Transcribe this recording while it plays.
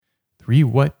Three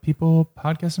white people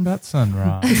podcasting about Sun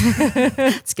Ra.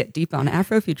 Let's get deep on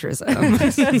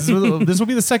Afrofuturism. This will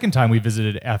be the second time we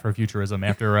visited Afrofuturism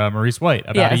after Maurice White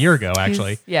about a year ago,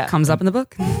 actually. Yeah. Comes up in the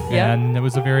book. And it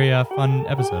was a very fun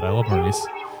episode. I love Maurice.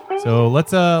 So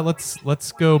let's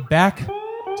go back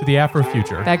to the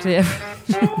Afrofuture. Back to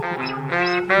the...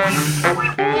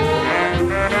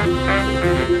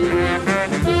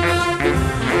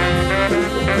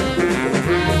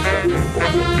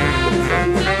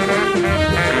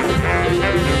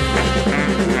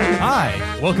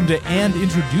 Hi, welcome to And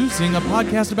Introducing, a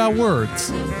podcast about words,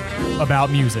 about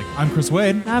music. I'm Chris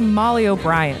Wade. I'm Molly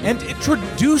O'Brien. And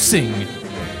introducing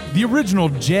the original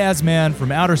jazz man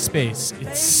from outer space,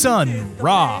 it's Sun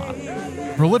Ra.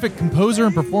 Prolific composer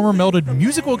and performer melded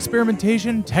musical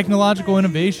experimentation, technological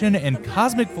innovation, and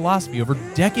cosmic philosophy over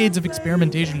decades of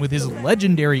experimentation with his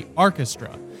legendary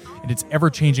orchestra and its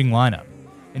ever-changing lineup.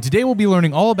 And today we'll be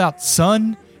learning all about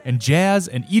sun and jazz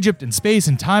and Egypt and space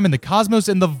and time and the cosmos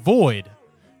and the void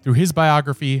through his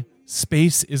biography,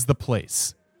 Space is the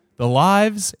Place, the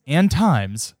lives and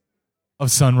times of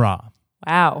Sun Ra.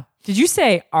 Wow. Did you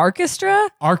say orchestra?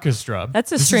 Orchestra.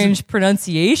 That's a strange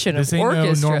pronunciation of This ain't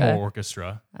orchestra. no normal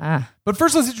orchestra. Ah. But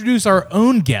first, let's introduce our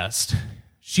own guest.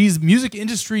 She's music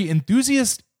industry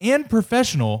enthusiast and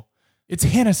professional. It's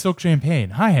Hannah Silk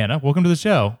Champagne. Hi, Hannah. Welcome to the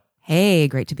show. Hey,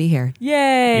 great to be here.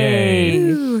 Yay.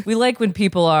 Yay. We like when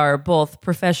people are both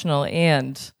professional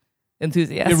and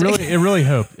enthusiastic. It really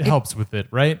helps with it,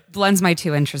 right? Blends my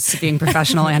two interests, being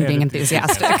professional and being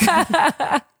enthusiastic.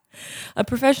 A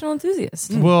professional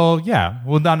enthusiast. Well, yeah.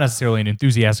 Well, not necessarily an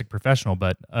enthusiastic professional,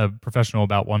 but a professional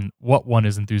about what one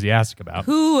is enthusiastic about.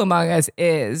 Who among us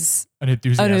is An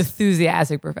enthusiast. an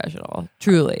enthusiastic professional?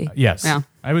 Truly. Yes. Yeah.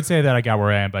 I would say that I got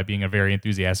where I am by being a very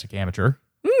enthusiastic amateur.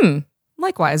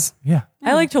 Likewise. Yeah.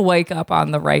 I like to wake up on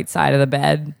the right side of the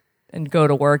bed and go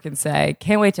to work and say,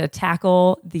 can't wait to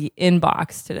tackle the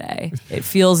inbox today. It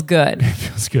feels good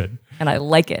Feels good. and I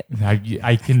like it.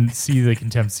 I can see the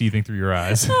contempt seething through your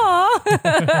eyes.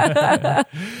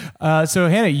 So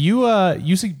Hannah,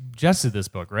 you suggested this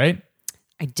book, right?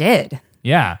 I did.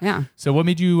 Yeah. Yeah. So what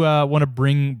made you want to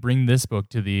bring this book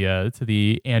to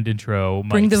the and intro mics?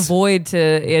 Bring the void to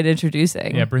it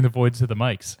introducing. Yeah, bring the void to the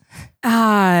mics.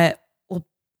 Well,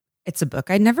 it's a book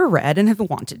I never read and have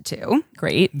wanted to.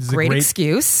 Great. This is Great This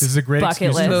excuse. is a great Bucket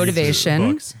excuse to list. read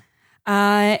Motivation. books.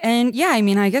 And yeah, I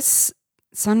mean, I guess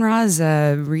Sun Ra is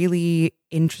a really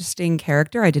interesting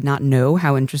character. I did not know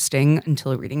how interesting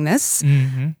until reading this.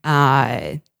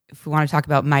 Mm-hmm. If we want to talk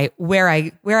about where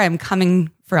I'm coming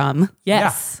from,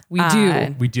 Yes, we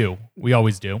do. We do. We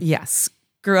always do. yes,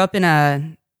 grew up in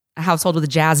a household with a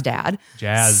jazz dad.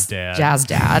 Jazz dad. Jazz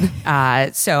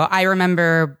dad. So I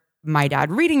remember my dad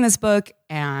reading this book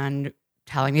and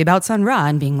telling me about Sun Ra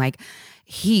and being like,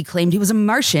 he claimed he was a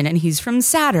Martian and he's from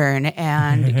Saturn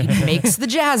and he makes the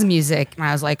jazz music. And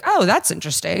I was like, oh, that's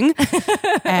interesting.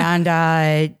 And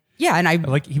yeah, and I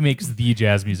Like he makes the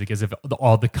jazz music as if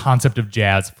all the concept of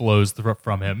jazz flows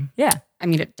from him. Yeah. I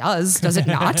mean, it does it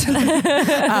not?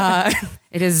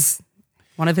 It is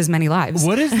one of his many lives.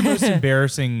 What is the most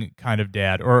embarrassing kind of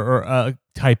dad or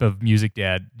type of music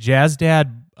dad? Jazz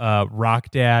dad,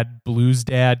 rock dad, blues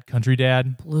dad, country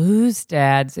dad? Blues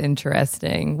dad's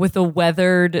interesting with a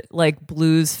weathered like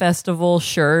blues festival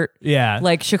shirt. Yeah.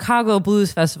 Like Chicago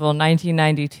Blues Festival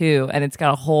 1992, and it's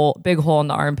got a big hole in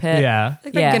the armpit. Yeah. I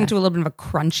think I get into a little bit of a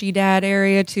crunchy dad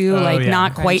area too, Oh, like yeah.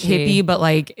 not quite Crunchy. hippie, but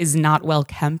like is not well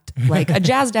kempt. Like a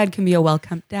jazz dad can be a well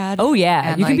kempt dad. Oh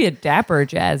yeah, And, you can like, be a dapper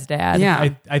jazz dad. Yeah.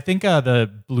 I think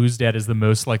the blues dad is the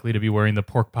most likely to be wearing the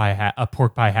pork pie hat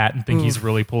and think he's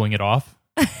really pulling it off.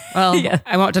 Well, Yeah.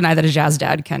 I won't deny that a jazz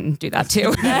dad can do that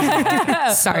too.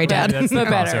 Sorry, Dad. That's the But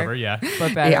better. crossover, yeah.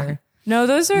 but better. Yeah. No,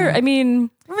 those are. I mean,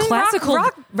 classical.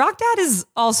 rock dad is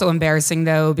also embarrassing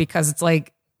though because it's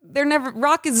like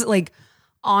rock is like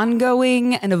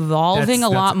ongoing and evolving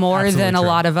That's a lot more absolutely than a true.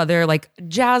 lot of other like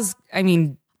jazz. I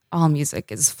mean, all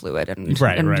music is fluid and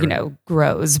Right, and right, you right. know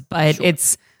grows, but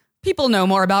it's people know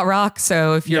more about rock.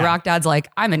 So if your Yeah. rock dad's like,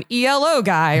 I'm an ELO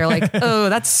guy, you're like, oh,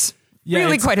 that's really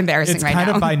it's- quite embarrassing it's right kind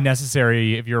now. of by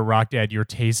necessary. If you're a rock dad, your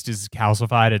taste is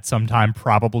calcified at some time,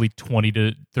 probably 20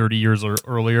 to 30 years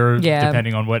earlier, Yeah.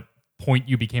 depending on what point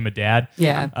you became a dad.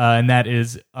 Yeah. And that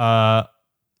is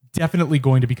definitely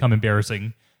going to become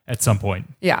embarrassing at some point.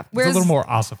 Yeah. It's a Whereas little more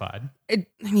ossified. I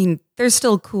mean, there's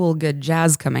still cool, good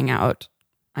jazz coming out,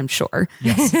 I'm sure.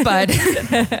 Yes.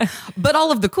 But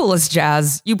all of the coolest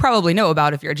jazz you probably know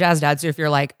about if you're a jazz dad. So if you're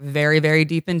like very, very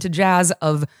deep into jazz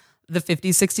of the 50s,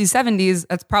 60s, 70s,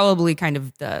 that's probably kind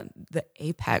of the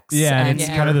apex. Yeah, and it's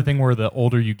kind of the thing where the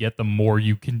older you get, the more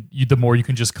you can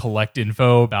just collect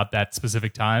info about that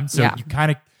specific time. So you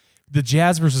kind of, the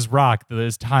jazz versus rock,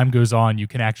 as time goes on, you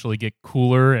can actually get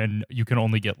cooler, and you can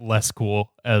only get less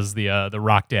cool as the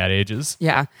rock dad ages.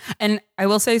 Yeah, and I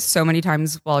will say, so many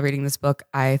times while reading this book,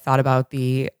 I thought about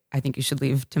the "I think you should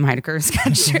leave Tim Heidecker"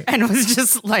 sketch, and it was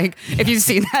just like, if you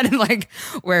see that, and like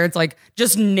where it's like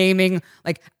just naming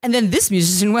like, and then this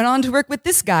musician went on to work with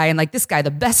this guy, and like this guy,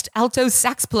 the best alto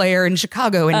sax player in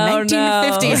Chicago in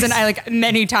 1950s, and I like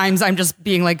many times I'm just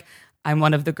being like, I'm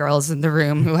one of the girls in the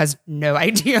room who has no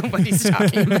idea what he's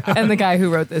talking about. And the guy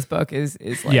who wrote this book is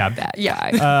like that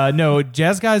guy. No,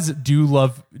 jazz guys do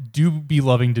be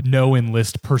loving to know and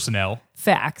list personnel.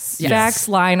 Facts. Yes. Facts,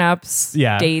 lineups,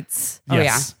 dates. Yes. Oh,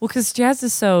 yeah. Well, because jazz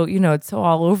is so, it's so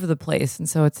all over the place. And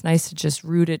so it's nice to just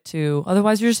root it to,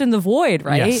 otherwise you're just in the void,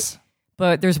 right? Yes.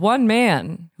 But there's one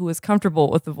man who is comfortable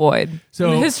with the void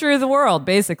in the history of the world,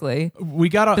 basically. We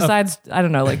got besides, I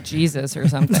don't know, like Jesus or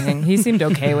something. He seemed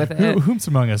okay with it. Whom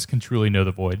among us can truly know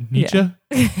the void? Nietzsche?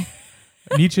 Yeah.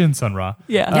 Nietzsche and Sun Ra.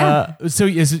 Yeah. So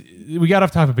we got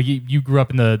off topic, but you grew up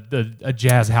in a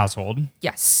jazz household.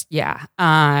 Yes. Yeah.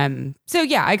 So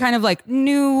yeah, I kind of like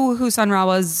knew who Sun Ra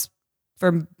was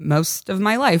for most of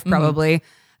my life, probably.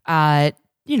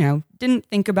 Didn't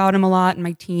think about him a lot in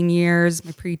my teen years,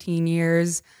 my preteen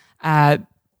years.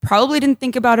 Probably didn't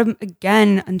think about him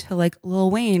again until like Lil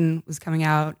Wayne was coming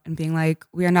out and being like,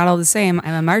 "We are not all the same.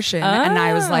 I'm a Martian." And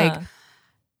I was like,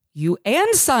 "You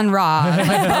and Sun Ra,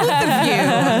 like both of you."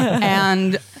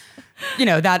 And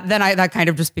that kind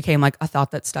of just became like a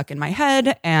thought that stuck in my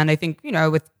head. And I think,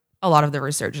 with a lot of the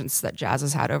resurgence that jazz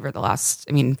has had over the last,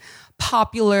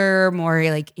 popular, more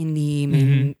like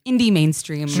indie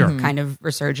mainstream kind of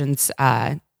resurgence,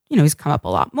 he's come up a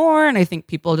lot more. And I think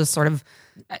people just sort of,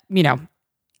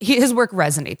 his work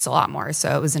resonates a lot more.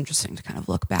 So it was interesting to kind of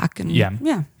look back and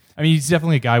yeah. He's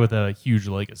definitely a guy with a huge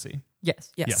legacy.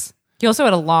 Yes. He also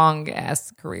had a long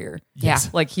ass career.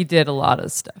 Yes. Like he did a lot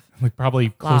of stuff. Like probably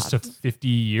close to 50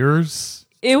 years.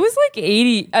 It was like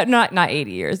 80, not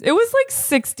 80 years. It was like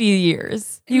 60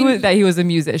 years he was a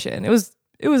musician. It was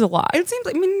a lot. It seems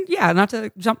like, not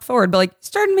to jump forward, but like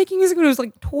started making music when he was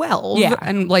like 12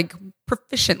 and like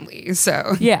proficiently.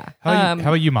 So yeah. How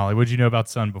about you, Molly? What did you know about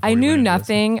Sun before? I knew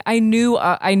nothing. I knew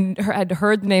I had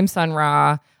heard the name Sun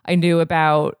Ra. I knew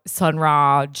about Sun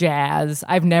Ra jazz.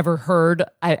 I've never heard,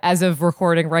 as of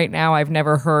recording right now, I've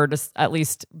never heard, at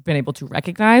least been able to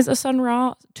recognize a Sun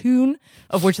Ra tune,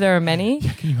 of which there are many.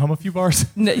 Yeah, can you hum a few bars?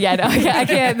 I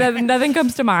can't. Nothing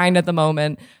comes to mind at the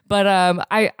moment. But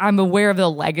I'm aware of the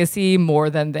legacy more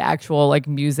than the actual like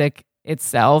music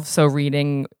itself. So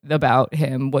reading about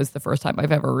him was the first time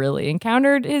I've ever really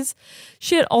encountered his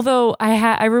shit. Although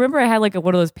I remember I had like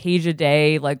one of those page a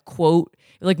day like quote,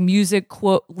 like music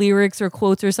quote lyrics or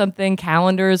quotes or something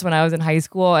calendars when I was in high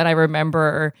school, and I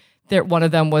remember that one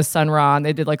of them was Sun Ra, and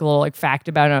they did like a little like fact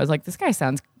about it. And I was like, this guy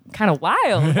sounds kind of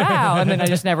wild, wow. And then I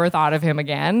just never thought of him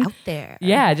again. Out there,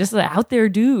 yeah, just an out there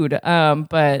dude.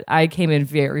 But I came in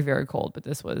very, very cold. But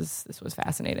this was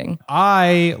fascinating.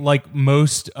 I, like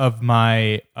most of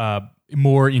my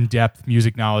more in depth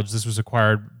music knowledge, this was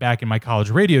acquired back in my college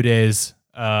radio days.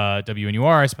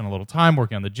 WNUR. I spent a little time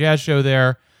working on the jazz show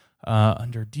there.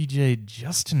 Under DJ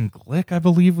Justin Glick, I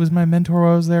believe, was my mentor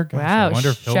while I was there. Gosh, wow! I wonder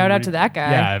if shout out to that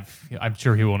guy. Yeah, I'm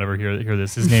sure he will never hear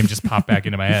this. His name just popped back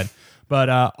into my head.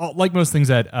 But like most things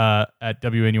at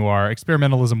WNUR,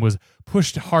 experimentalism was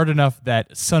pushed hard enough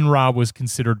that Sun Ra was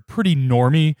considered pretty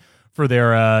normy for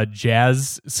their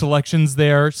jazz selections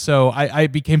there. So I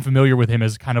became familiar with him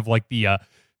as kind of like the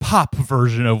pop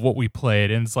version of what we played,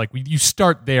 and it's like you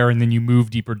start there and then you move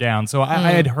deeper down. So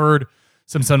I had heard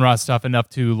some Sun Ra stuff enough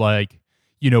to like,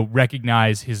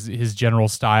 recognize his general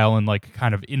style and like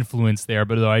kind of influence there,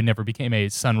 but though I never became a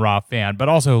Sun Ra fan, but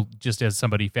also just as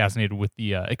somebody fascinated with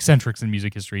the eccentrics in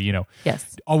music history,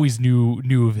 yes, always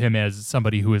knew of him as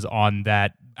somebody who is on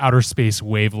that outer space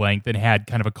wavelength and had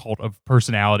kind of a cult of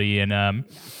personality and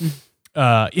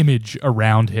image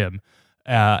around him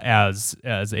as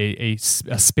a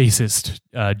spacist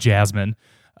jazzman.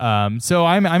 So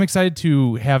I'm excited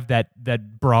to have that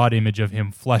broad image of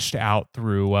him fleshed out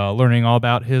through learning all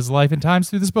about his life and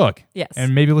times through this book. Yes.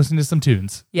 And maybe listen to some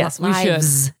tunes. Yes, we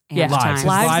lives should. And Yeah. times. Lives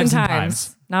and Lives and times.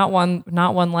 times. Not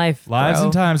one life. Lives bro.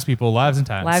 and times, people. Lives and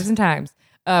times. Lives and times.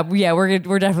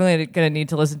 We're definitely gonna need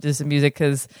to listen to some music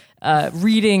because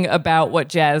reading about what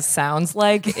jazz sounds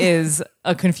like is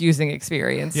a confusing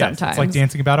experience sometimes. It's like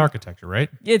dancing about architecture, right?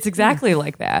 It's exactly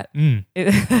like that.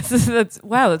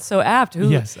 That's so apt.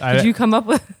 Did you come up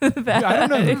with that? I don't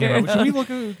know who came up. Should we look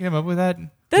who came up with that?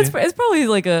 It's probably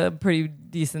like a pretty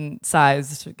decent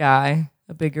sized guy,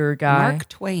 a bigger guy. Mark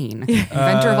Twain,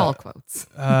 inventor of all quotes.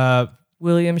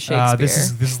 William Shakespeare.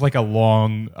 This is like a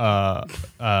long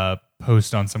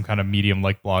post on some kind of Medium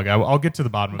like blog. I'll get to the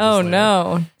bottom of this later.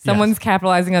 No, someone's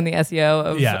capitalizing on the SEO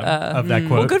of that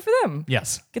quote. Well, good for them.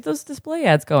 Yes, get those display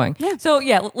ads going. Yeah. So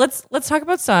let's talk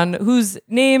about Sun, whose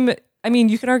name. I mean,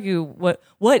 you could argue what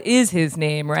is his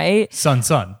name, right? Sun.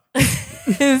 So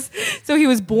he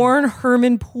was born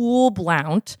Herman Poole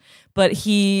Blount, but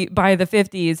by the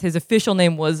 50s, his official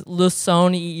name was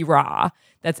Lusoni Ra.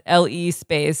 That's LE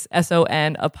space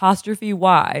SON apostrophe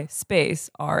Y space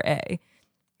RA.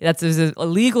 That's his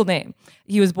illegal name.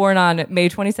 He was born on May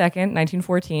 22nd,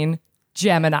 1914.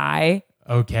 Gemini.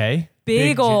 Okay.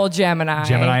 Big old Gemini.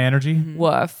 Gemini energy.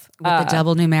 Woof. With the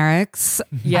double numerics,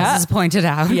 as is pointed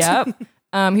out. Yep.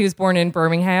 He was born in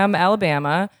Birmingham,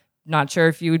 Alabama. Not sure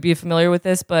if you would be familiar with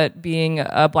this, but being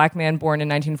a black man born in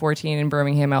 1914 in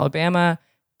Birmingham, Alabama,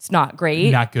 it's not great.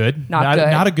 Not good. Not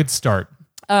good. Not a good start.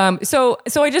 So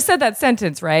I just said that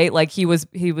sentence, right? Like he was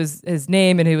his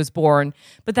name and he was born,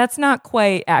 but that's not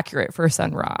quite accurate for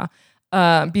Sun Ra.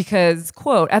 Because,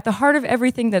 quote, at the heart of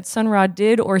everything that Sun Ra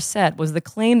did or said was the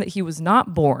claim that he was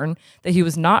not born, that he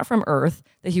was not from Earth,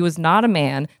 that he was not a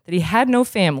man, that he had no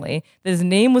family, that his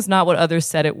name was not what others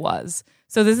said it was.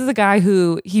 So this is a guy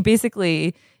who he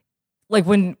basically, like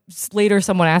when later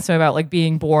someone asked him about like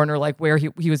being born or like where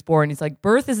he was born, he's like,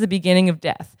 birth is the beginning of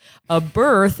death. A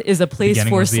birth is a place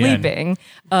for sleeping.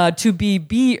 To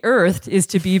be earthed is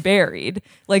to be buried.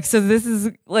 Like, so this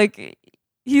is like,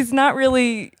 he's not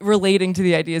really relating to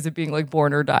the ideas of being like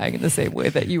born or dying in the same way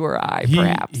that you or I,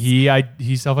 perhaps.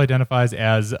 He self-identifies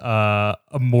as a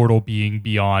mortal being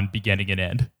beyond beginning and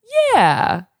end.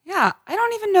 Yeah. Yeah. I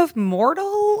don't even know if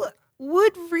mortal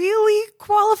would really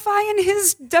qualify in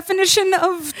his definition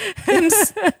of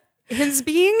his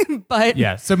being, but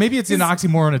yeah. So maybe it's an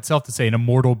oxymoron itself to say an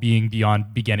immortal being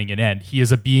beyond beginning and end. He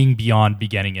is a being beyond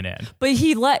beginning and end. But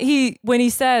when he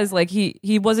says like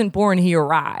he wasn't born, he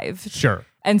arrived. Sure.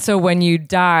 And so when you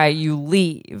die, you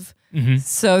leave. Mm-hmm.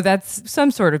 So that's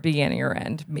some sort of beginning or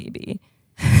end, maybe.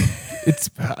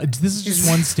 This is just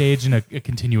one stage in a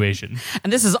continuation.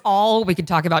 And this is all we could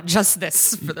talk about, just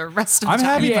this for the rest of the I'm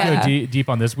time. happy to go deep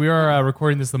on this. We are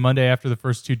recording this the Monday after the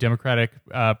first two Democratic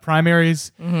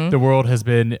primaries. Mm-hmm. The world has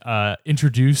been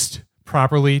introduced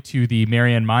properly to the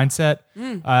Marianne mindset.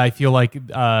 I feel like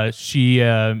she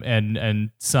and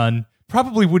Sun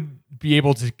probably would be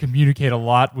able to communicate a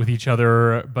lot with each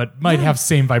other, but might have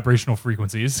same vibrational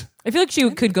frequencies. I feel like she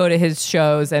could go to his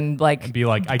shows and be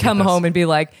like, I come home and be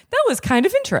like, that was kind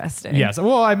of interesting. Yes.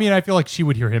 Well, I mean, I feel like she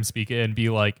would hear him speak and be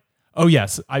like, oh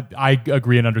yes, I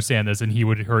agree and understand this, and he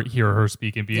would hear her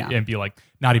speak and be like,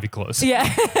 not even close. Yeah.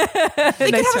 They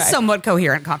could have a somewhat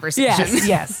coherent conversation.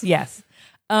 Yes.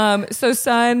 So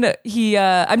Sun,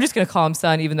 I'm just going to call him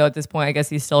Sun, even though at this point, I guess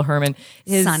he's still Herman.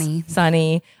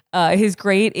 Sonny. His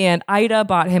great aunt Ida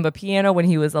bought him a piano when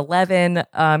he was 11.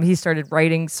 He started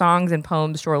writing songs and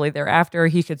poems shortly thereafter.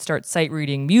 He could start sight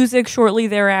reading music shortly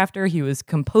thereafter. He was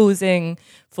composing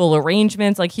full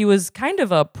arrangements. Like he was kind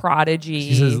of a prodigy.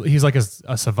 He's like a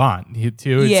savant. It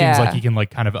seems like he can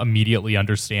like kind of immediately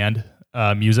understand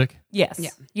music. Yes.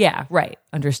 Yeah. Right.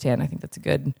 Understand. I think that's a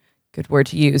good word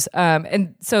to use.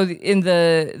 And so in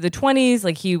the 20s,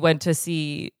 like he went to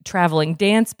see traveling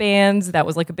dance bands. That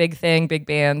was like a big thing, big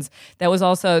bands. That was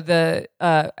also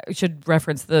I should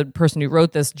reference the person who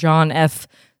wrote this, John F.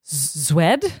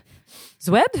 Zwed?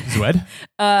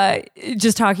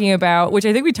 Just talking about, which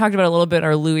I think we talked about a little bit in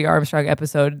our Louis Armstrong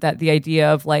episode, that the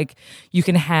idea of like you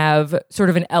can have sort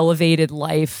of an elevated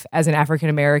life as an African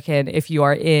American if you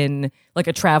are in like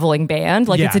a traveling band.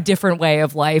 Like it's a different way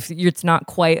of life. It's not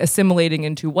quite assimilating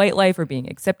into white life or being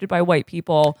accepted by white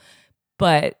people,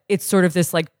 but it's sort of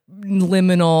this like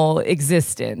liminal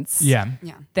existence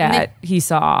that he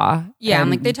saw. Yeah,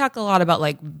 and like they talk a lot about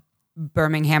like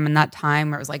Birmingham in that time,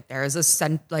 where it was like there is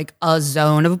a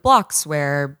zone of blocks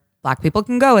where black people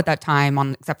can go at that time,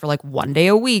 except for like one day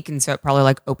a week, and so it probably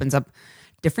like opens up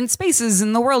different spaces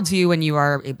in the world to you, and you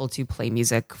are able to play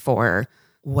music for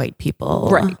white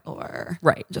people, or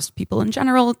just people in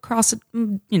general across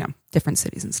different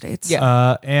cities and states.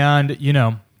 And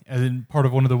part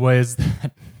of one of the ways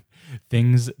that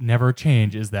things never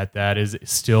change is that is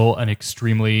still an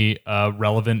extremely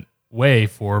relevant way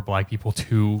for black people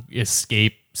to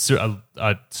escape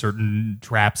certain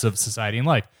traps of society and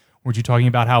life. Weren't you talking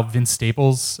about how Vince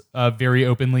Staples very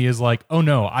openly is like, oh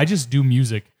no, I just do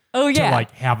music to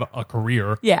like have a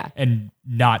career and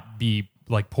not be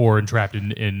like poor and trapped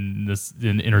in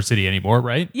inner city anymore,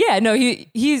 right? Yeah, no,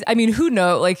 he's. I mean, who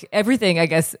knows? Like everything, I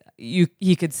guess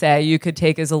he could say you could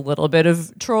take as a little bit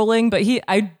of trolling, but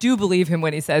I do believe him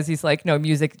when he says he's like, no,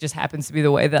 music just happens to be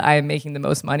the way that I am making the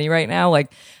most money right now.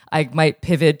 Like I might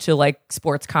pivot to like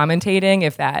sports commentating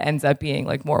if that ends up being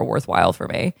like more worthwhile for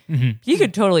me. Mm-hmm. He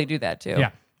could totally do that too.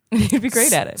 Yeah. He'd be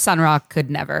great at it. Sun Ra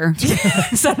could never.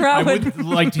 Sun Ra I would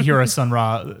like to hear a Sun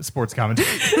Ra sports commentary.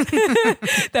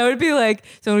 That would be like,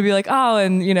 someone would be like, oh,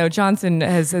 and Johnson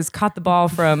has caught the ball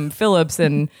from Phillips,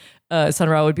 and Sun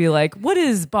Ra would be like, what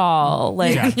is ball?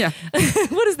 Like,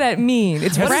 what does that mean?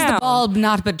 It's What round. is the bulb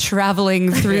not but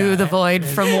traveling through the void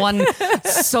from one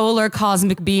solar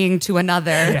cosmic being to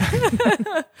another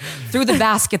through the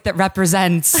basket that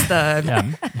represents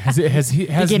the Has he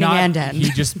beginning not and end.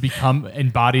 he just become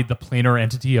embodied the planar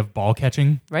entity of ball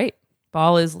catching? Right.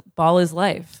 Ball is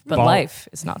life, but Ball. life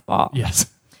is not ball. Yes.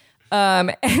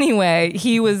 Anyway,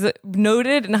 he was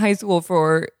noted in high school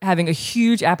for having a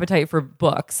huge appetite for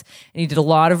books, and he did a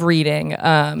lot of reading,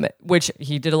 which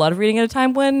he did a lot of reading at a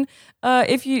time when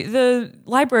the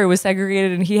library was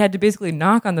segregated, and he had to basically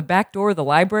knock on the back door of the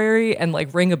library and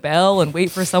like ring a bell and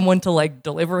wait for someone to like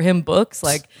deliver him books.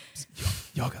 Like,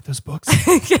 y'all got those books?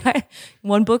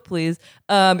 one book, please.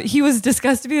 He was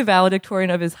discussed to be a valedictorian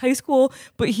of his high school,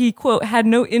 but he, quote, had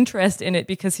no interest in it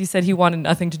because he said he wanted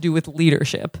nothing to do with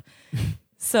leadership.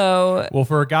 So, well,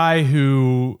 for a guy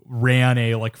who ran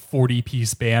a like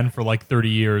 40-piece band for like 30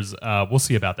 years, we'll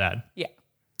see about that. yeah.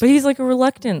 But he's like a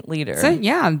reluctant leader. So,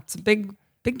 it's a big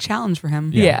challenge for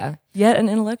him. Yeah. Yet an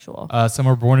intellectual. Some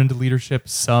are born into leadership.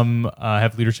 Some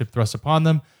have leadership thrust upon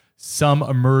them. Some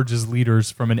emerge as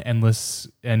leaders from an endless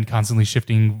and constantly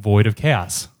shifting void of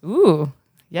chaos. Ooh,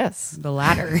 yes. The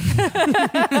latter.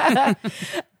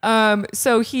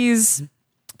 So he's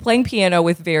playing piano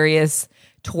with various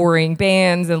touring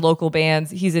bands and local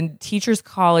bands. He's in teachers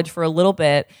college for a little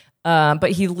bit,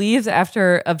 but he leaves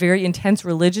after a very intense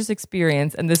religious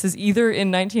experience. And this is either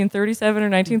in 1937 or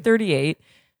 1938.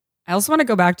 I also want to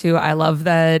go back to, I love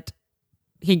that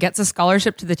he gets a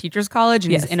scholarship to the teachers college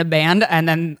and he's in a band, and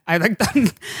then I like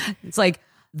it's like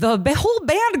the whole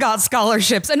band got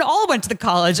scholarships and all went to the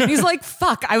college, and he's like,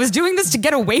 fuck, I was doing this to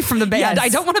get away from the band. Yes. I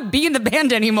don't want to be in the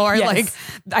band anymore. Yes. Like,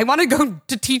 I want to go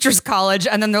to teachers college,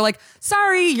 and then they're like,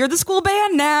 sorry, you're the school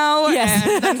band now. Yes.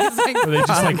 And then he's like, They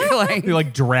just fuck, they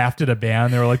like drafted a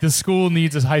band. They were like, this school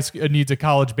needs a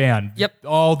college band. Yep.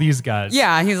 All these guys.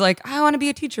 yeah, he's like, I want to be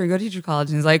a teacher and go to teacher college.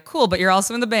 And he's like, cool, but you're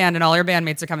also in the band and all your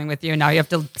bandmates are coming with you, and now you have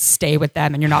to stay with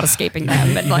them and you're not escaping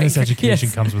them. But Even this like,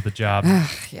 education comes with a job.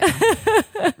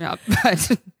 yeah,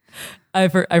 but I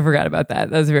forgot about that.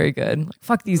 That was very good. Like,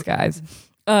 fuck these guys.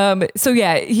 So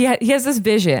yeah, he has this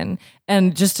vision,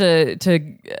 and just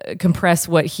to compress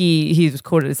what he was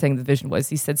quoted as saying the vision was,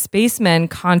 he said, "Spacemen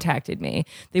contacted me.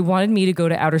 They wanted me to go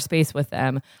to outer space with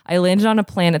them. I landed on a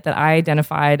planet that I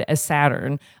identified as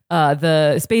Saturn.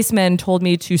 The spacemen told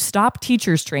me to stop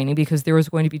teachers training because there was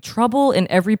going to be trouble in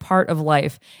every part of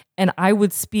life, and I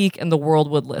would speak and the world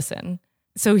would listen."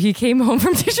 So he came home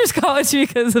from teachers college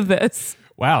because of this.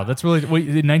 Wow, that's really... Wait,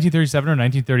 1937 or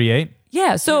 1938?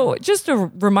 Yeah, so just a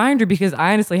reminder, because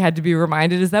I honestly had to be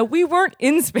reminded, is that we weren't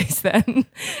in space then.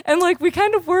 And like, we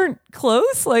kind of weren't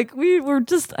close. Like, we were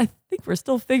just, I think we're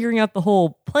still figuring out the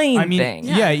whole plane thing.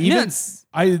 Yeah, even...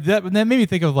 that made me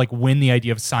think of like when the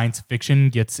idea of science fiction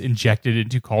gets injected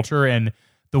into culture, and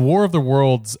the War of the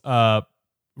Worlds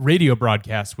radio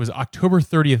broadcast was October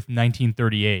 30th,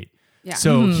 1938. Yeah.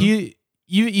 So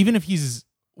even if he's...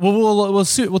 We'll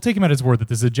take him at his word that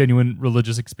this is a genuine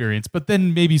religious experience, but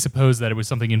then maybe suppose that it was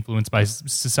something influenced by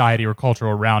society or culture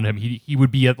around him. He would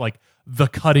be at like the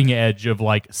cutting edge of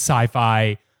like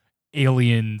sci-fi,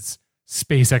 aliens,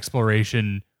 space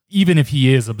exploration, even if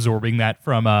he is absorbing that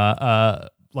from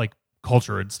like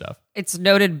culture and stuff. it's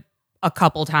noted a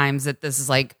couple times that this is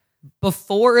like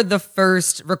before the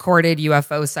first recorded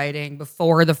UFO sighting,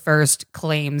 before the first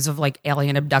claims of like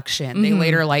alien abduction. They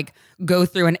later like go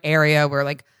through an area where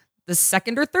like the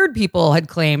second or third people had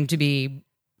claimed to be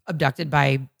abducted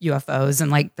by UFOs,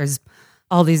 and like there's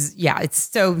all these. Yeah, it's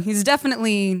so he's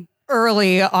definitely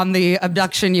early on the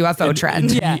abduction UFO trend.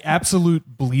 The absolute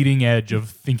bleeding edge of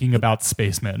thinking about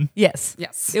spacemen. Yes.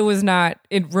 It was not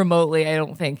remotely, I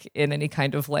don't think, in any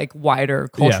kind of like wider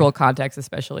cultural context,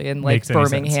 especially in like Makes any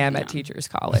Birmingham at Teachers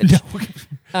College.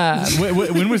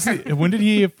 When did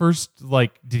he first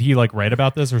did he like write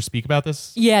about this or speak about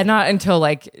this? Yeah, not until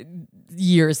like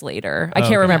years later. I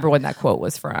can't remember when that quote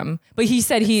was from, but he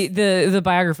said the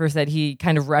biographer said he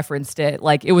kind of referenced it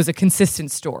like it was a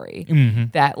consistent story,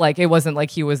 that like it wasn't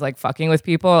like he was like fucking with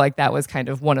people, like that was kind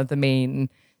of one of the main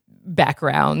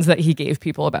backgrounds that he gave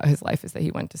people about his life, is that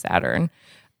he went to Saturn.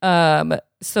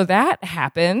 So that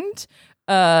happened.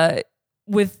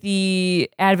 With the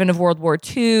advent of World War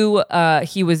II,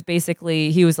 he was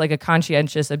like a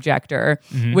conscientious objector,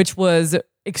 which was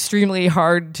extremely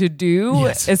hard to do,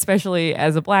 especially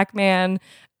as a black man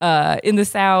in the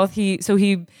South.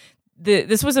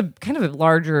 This was a kind of a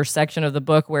larger section of the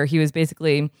book where he was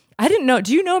basically, I didn't know,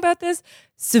 do you know about this?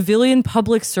 Civilian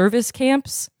public service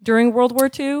camps during World War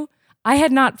II?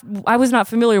 I was not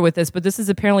familiar with this, but this is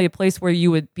apparently a place where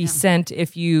you would be sent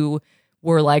if you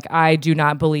were like, I do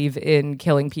not believe in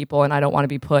killing people and I don't want to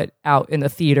be put out in the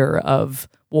theater of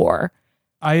war.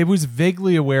 I was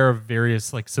vaguely aware of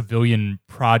various like civilian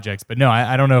projects, but no,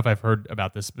 I don't know if I've heard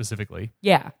about this specifically.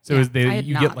 Yeah. So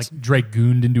you get like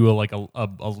dragooned into a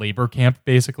labor camp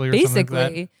basically, or something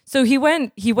like that? So he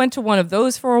went to one of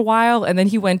those for a while, and then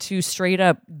he went to straight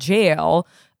up jail.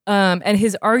 And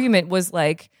his argument was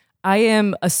like, I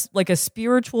am a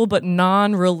spiritual but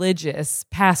non-religious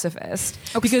pacifist.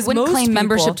 Because wouldn't claim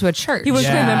membership to a church. He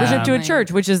wouldn't claim membership to a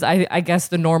church, which is, I guess,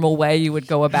 the normal way you would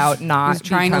go about not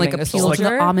trying to like appeal to the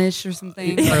Amish or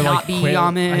something, or not be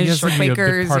Amish or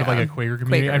Quakers. Part of like a Quaker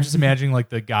community. I'm just imagining like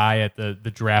the guy at the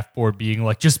draft board being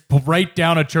like, just write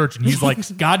down a church, and he's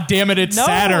like, God damn it, it's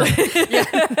Saturn.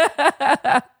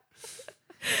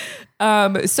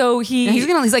 So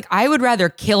he's like, I would rather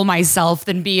kill myself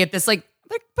than be at this like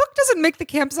book doesn't make the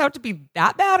camps out to be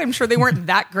that bad. I'm sure they weren't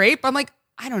that great, but I'm like,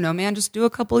 I don't know, man, just do a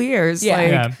couple years.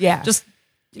 Yeah. Just,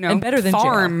 and better than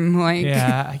farm. jail. Like,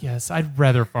 yeah, I guess I'd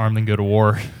rather farm than go to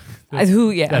war.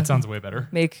 That sounds way better.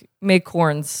 Make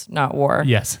corns, not war.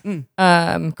 Yes.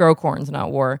 Grow corns,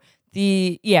 not war.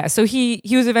 So he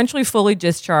was eventually fully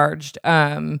discharged.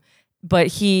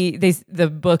 But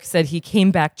the book said he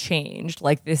came back changed.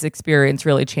 Like this experience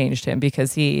really changed him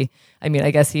because I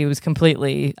guess he was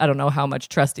completely, I don't know how much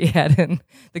trust he had in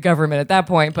the government at that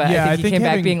point, but I think he came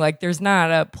back being like, there's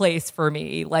not a place for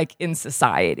me like in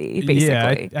society,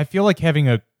 basically. Yeah, I feel like having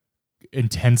a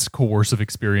intense coercive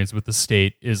experience with the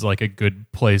state is like a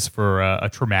good place for a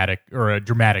traumatic or a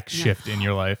dramatic shift in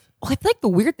your life. Well, I feel like the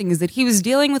weird thing is that he was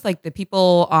dealing with like the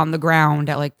people on the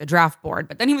ground at like the draft board,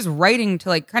 but then he was writing to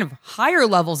like kind of higher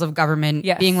levels of government,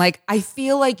 being like, I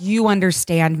feel like you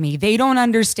understand me. They don't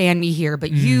understand me here,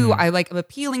 but I'm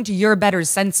appealing to your better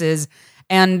senses.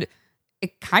 And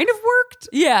it kind of worked.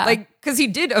 Yeah. Like, because he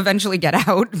did eventually get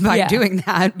out by doing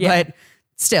that, but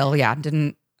still, I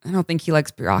don't think he likes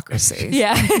bureaucracy.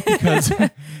 Because,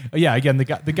 again,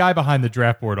 the guy behind the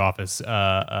draft board office,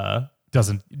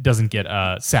 doesn't get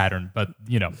Saturn, but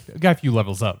a guy a few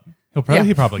levels up,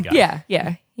 he probably got it.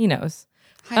 Yeah, he knows.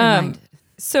 High-minded.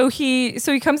 So he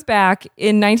comes back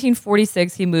in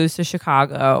 1946. He moves to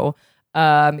Chicago.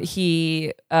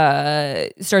 He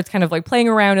starts kind of like playing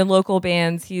around in local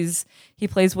bands. He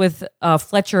plays with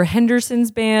Fletcher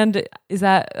Henderson's band. Is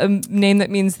that a name that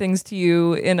means things to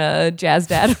you in a jazz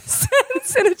dad sense?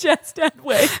 In a jazz dad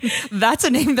way? That's a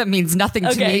name that means nothing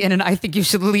to me in an I think you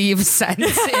should leave sense.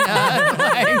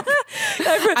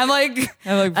 I'm like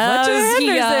Fletcher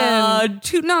Henderson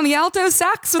tooting on the alto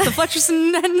sax with the Fletcher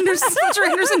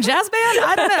Henderson jazz band.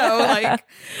 I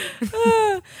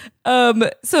don't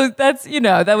know. So that's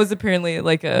that was apparently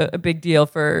like a big deal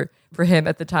for him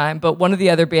at the time. But one of the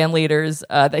other band leaders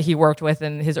that he worked with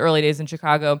in his early days in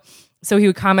Chicago, so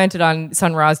he commented on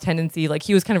Sun Ra's tendency, like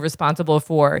he was kind of responsible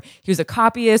he was a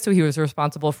copyist, so he was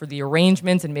responsible for the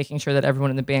arrangements and making sure that everyone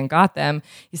in the band got them.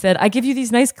 He said, I give you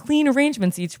these nice clean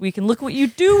arrangements each week and look what you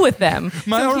do with them.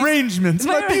 My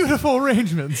beautiful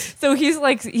arrangements. So he's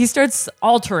like, he starts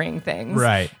altering things.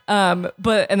 Right. And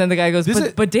then the guy goes,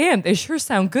 but Dan, they sure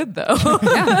sound good though.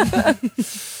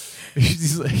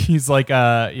 He's like,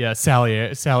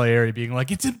 Salieri being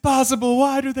like, it's impossible.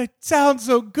 Why do they sound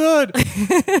so good?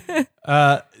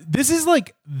 This is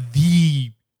like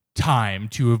the time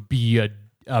to be a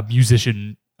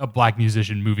musician, a black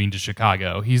musician moving to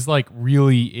Chicago. He's like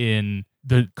really in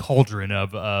the cauldron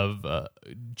of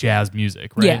jazz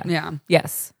music, right? Yeah.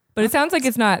 Yes. But it sounds like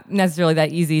it's not necessarily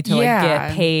that easy to like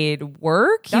get paid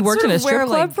work. He worked in a strip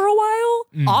club for a while,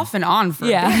 off and on for a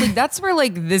bit. Like that's where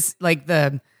like this like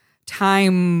the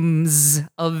times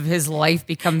of his life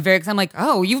become very. Cause I'm like,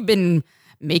 oh, you've been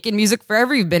making music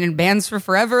forever. You've been in bands for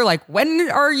forever. Like, when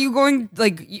are you going?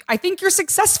 Like, I think you're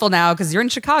successful now because you're in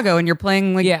Chicago and you're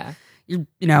playing. Like, you're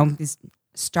he's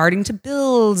starting to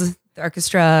build the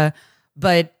orchestra,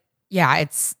 but. Yeah,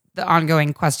 it's the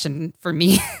ongoing question for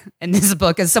me in this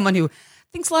book as someone who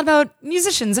thinks a lot about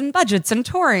musicians and budgets and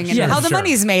touring and how the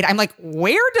money's made. I'm like,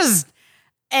 where does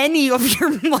any of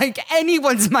your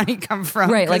anyone's money come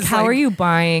from? Right. Like, how are you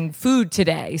buying food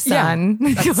today, son?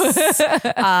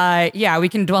 Yeah, we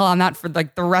can dwell on that for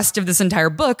like the rest of this entire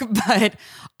book, but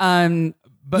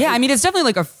yeah, I mean, it's definitely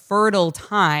like a fertile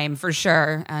time for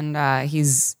sure. And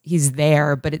he's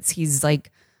there, but he's like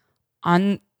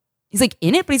in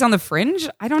it, but he's on the fringe.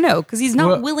 I don't know. Cause he's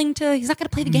not willing to, he's not going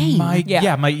to play the game.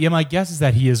 My guess is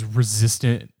that he is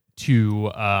resistant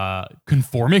to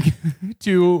conforming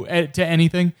to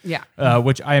anything. Yeah.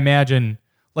 Which I imagine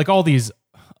like all these,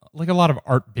 like a lot of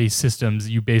art-based systems,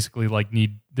 you basically like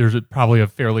there's probably a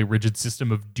fairly rigid system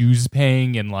of dues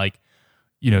paying and like,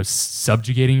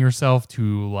 subjugating yourself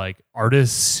to like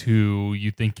artists who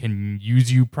you think can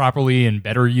use you properly and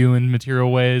better you in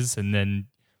material ways and then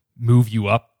move you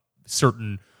up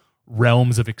certain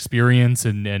realms of experience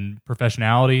and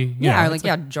professionality.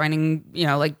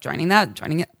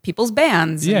 Joining people's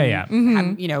bands.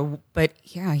 But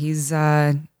yeah, he's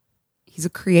a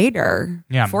creator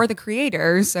for the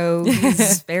creator. So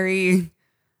he's very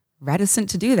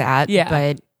reticent to do that. Yeah.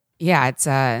 But yeah, it's,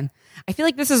 I feel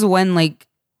like this is when like,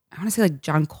 I want to say like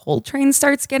John Coltrane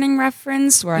starts getting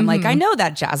referenced where I'm like, I know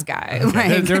that jazz guy.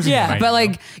 But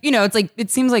like, it's like, it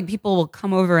seems like people will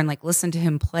come over and like listen to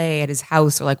him play at his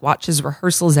house or like watch his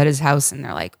rehearsals at his house. And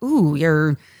they're like, ooh,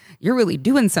 you're really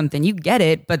doing something. You get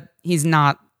it. But he's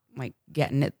not like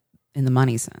getting it in the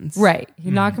money sense. Right.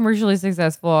 He's not commercially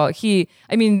successful.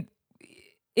 In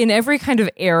every kind of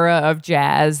era of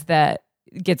jazz that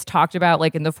gets talked about,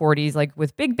 like in the 40s, like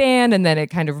with big band, and then it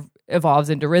kind of evolves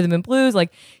into rhythm and blues,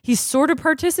 like he sort of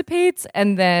participates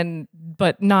and then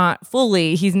but not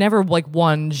fully. He's never like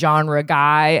one genre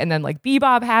guy. And then like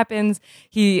bebop happens,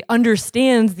 he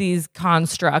understands these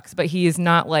constructs, but he is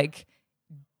not like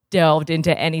delved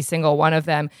into any single one of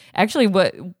them. Actually,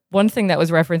 one thing that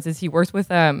was referenced is he works with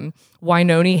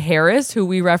Wynonie Harris, who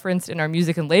we referenced in our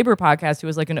Music and Labor podcast, who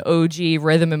was like an OG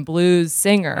rhythm and blues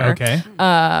singer. Okay.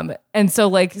 And so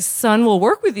like Sun will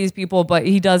work with these people, but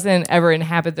he doesn't ever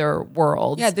inhabit their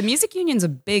world. Yeah, the music union's a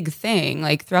big thing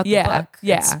like throughout the book.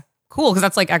 Yeah. It's cool because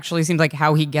that's like actually seems like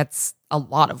how he gets a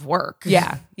lot of work.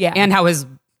 Yeah. And how his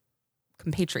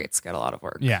compatriots get a lot of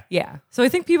work. Yeah. So I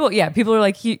think people are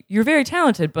like, you're very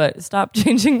talented, but stop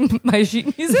changing my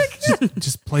sheet music.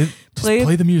 just play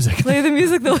the music. Play the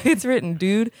music the way it's written,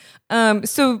 dude.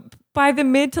 So by the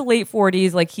mid to late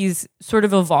 40s, like he's sort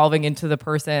of evolving into the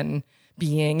person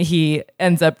being he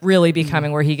ends up really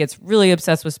becoming, where he gets really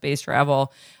obsessed with space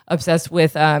travel, obsessed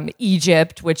with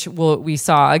Egypt, which we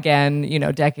saw again,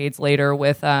 decades later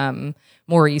with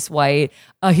Maurice White.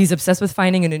 He's obsessed with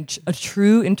finding a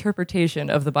true interpretation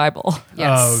of the Bible.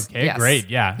 Yes. Okay, yes. Great.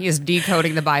 Yeah. He is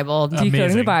decoding the Bible.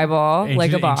 Decoding the Bible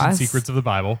like a boss. Ancient secrets of the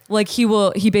Bible. Like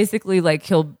will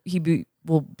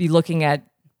be looking at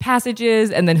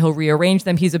passages and then he'll rearrange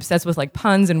them. He's obsessed with like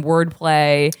puns and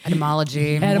wordplay.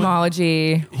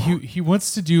 Etymology. He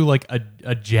wants to do like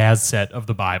a jazz set of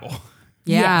the Bible.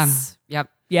 Yeah. Yes. Yep.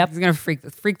 He's gonna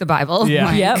freak the Bible.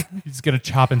 Yeah. Yep. He's gonna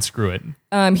chop and screw it.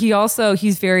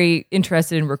 He's very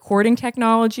interested in recording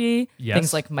technology. Yes.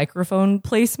 Things like microphone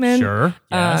placement. Sure.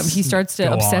 Yes. He starts to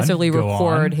obsessively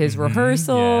record his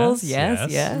rehearsals.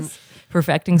 Yes.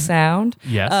 Perfecting sound.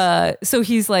 Yes. So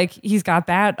he's got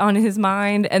that on his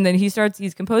mind, and then he's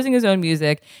composing his own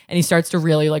music, and he starts to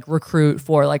really like recruit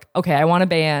for like, okay, I want a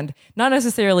band, not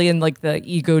necessarily in like the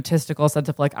egotistical sense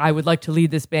of like I would like to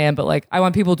lead this band, but like I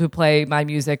want people to play my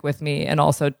music with me and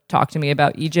also talk to me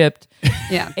about Egypt.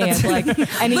 Yeah, and like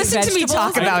listen to me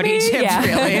talk about Egypt. Yeah.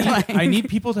 Really, I need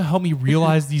people to help me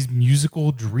realize these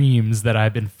musical dreams that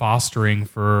I've been fostering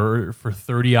for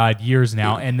 30-odd years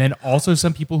now, and then also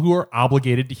some people who are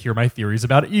obligated to hear my theories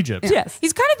about Egypt. Yeah. Yes.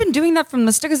 He's kind of been doing that from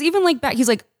the start, because even like back, he's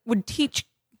like would teach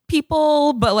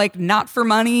people, but like not for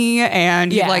money,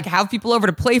 and he'd like have people over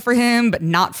to play for him, but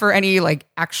not for any like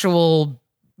actual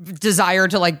desire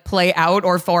to like play out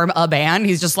or form a band.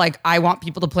 He's just like, I want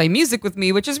people to play music with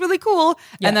me, which is really cool.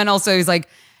 Yeah. And then also he's like,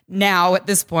 now at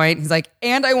this point, he's like,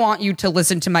 and I want you to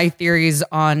listen to my theories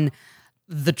on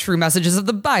the true messages of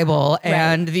the Bible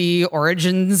and the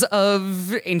origins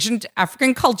of ancient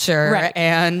African culture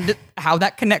and how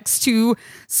that connects to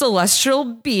celestial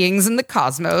beings in the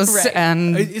cosmos. Right.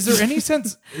 And is there any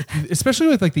sense, especially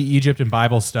with like the Egypt and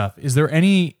Bible stuff, is there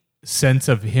any sense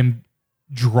of him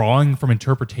drawing from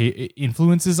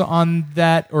influences on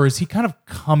that, or is he kind of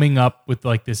coming up with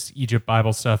like this Egypt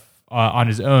Bible stuff on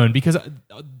his own? Because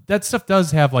that stuff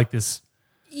does have like this.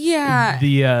 Yeah,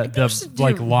 the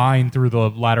like line through the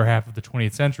latter half of the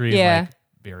 20th century. Yeah. Like,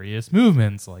 various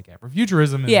movements like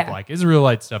Afrofuturism and Yeah. Black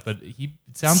Israelite stuff, but it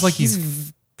sounds like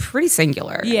he's pretty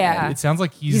singular. Yeah. it sounds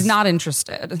like He's not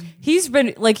interested. He's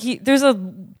been like there's a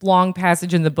long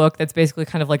passage in the book that's basically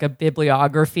kind of like a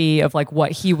bibliography of like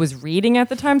what he was reading at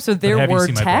the time. So there have you were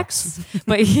seen my texts,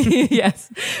 but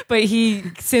he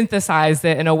synthesized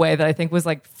it in a way that I think was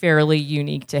like fairly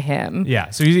unique to him. Yeah,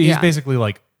 so he's basically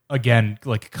like, again,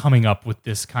 like coming up with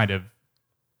this kind of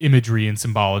imagery and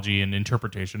symbology and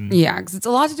interpretation. Yeah, because it's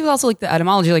a lot to do with also like the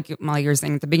etymology, like Molly, you were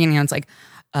saying at the beginning. It's like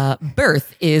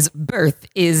birth is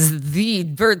the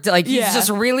birth. Like he's just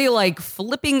really like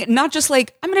flipping, not just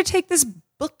like I'm going to take this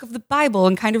book of the Bible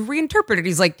and kind of reinterpret it.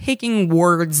 He's like taking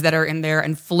words that are in there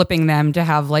and flipping them to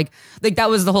have like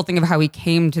that was the whole thing of how he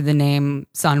came to the name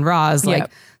Sun Ra, is like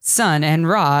sun and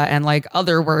Ra and like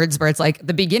other words where it's like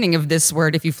the beginning of this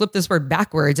word. If you flip this word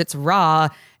backwards, it's Ra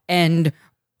and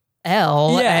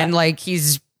L, and like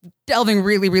he's delving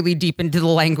really, really deep into the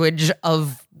language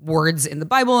of words in the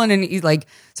Bible, and he's like,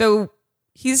 so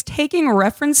he's taking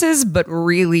references, but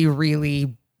really,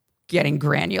 really getting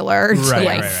granular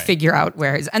to figure out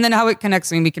where he's, and then how it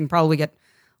connects. I mean, we can probably get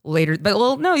later, but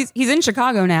well, no, he's in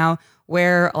Chicago now,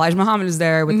 where Elijah Muhammad is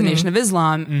there with the Nation of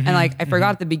Islam, and like I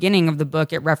forgot at the beginning of the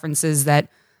book, it references that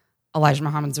Elijah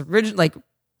Muhammad's original, like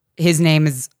his name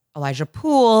is Elijah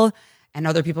Poole. And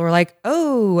other people were like,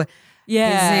 oh, his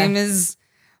name is,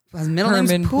 his middle Herman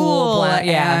name's Poole.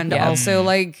 And also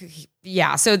like,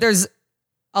 so there's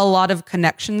a lot of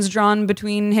connections drawn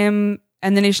between him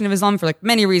and the Nation of Islam for like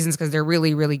many reasons, because they're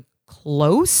really, really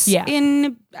close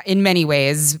in many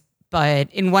ways.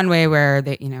 But in one way where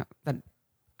they, that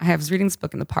I was reading this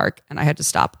book in the park and I had to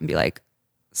stop and be like,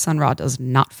 Sun Ra does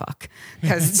not fuck,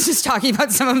 because it's just talking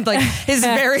about some of like his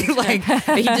very like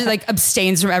he just like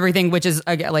abstains from everything, which is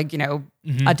like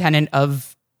a tenet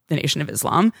of the Nation of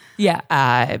Islam.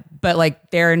 But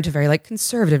like they're into very like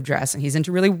conservative dress, and he's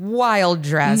into really wild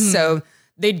dress. So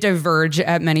they diverge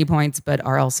at many points, but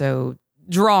are also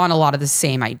draw on a lot of the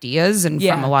same ideas and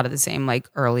from a lot of the same like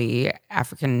early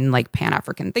African like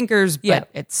Pan-African thinkers. But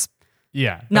it's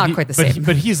not quite the same.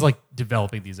 But he's like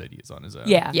developing these ideas on his own.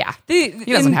 He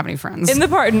doesn't have any friends. In the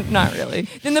part, not really.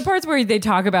 In the parts where they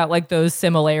talk about like those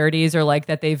similarities, or like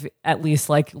that they've at least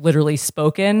like literally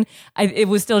spoken, it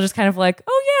was still just kind of like,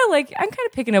 oh yeah, like I'm kind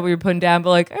of picking up what you're putting down,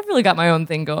 but like I've really got my own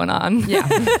thing going on. Yeah,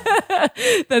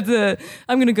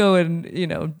 I'm gonna go and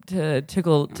to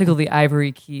tickle the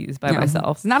ivory keys by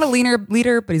myself. He's not a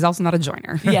leader, but he's also not a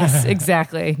joiner. Yes,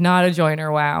 exactly. Not a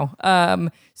joiner. Wow.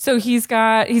 So he's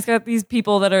got these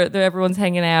people that everyone's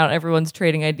hanging out, everyone's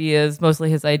trading ideas, mostly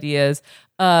his ideas.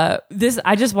 I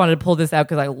just wanted to pull this out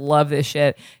because I love this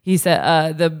shit. He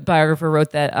said the biographer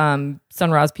wrote that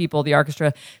Sun Ra's people, the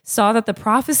orchestra, saw that the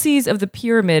prophecies of the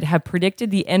pyramid had predicted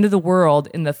the end of the world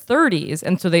in the 30s,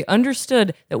 and so they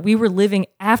understood that we were living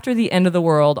after the end of the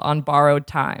world on borrowed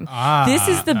time. This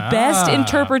is the best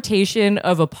interpretation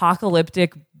of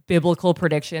apocalyptic biblical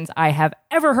predictions I have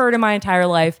ever heard in my entire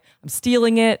life. I'm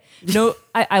stealing it.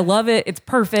 I love it. It's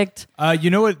perfect. You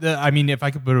know what? I mean, if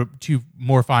I could put too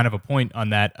more fine of a point on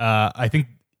that, I think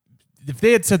if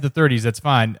they had said the 30s, that's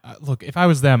fine. Look, if I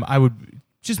was them, I would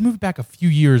just move back a few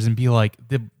years and be like,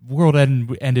 the world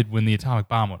ended when the atomic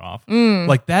bomb went off.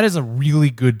 Like, that is a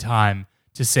really good time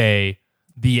to say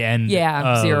the end.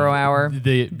 Yeah, 0 hour.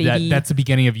 That's the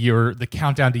beginning of the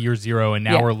countdown to year zero, and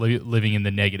now we're living in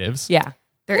the negatives. Yeah.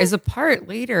 There is a part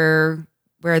later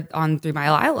where on 3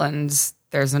 Mile Island,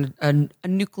 there's a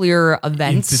nuclear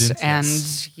event, Incident, and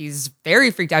he's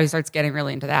very freaked out. He starts getting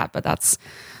really into that, but that's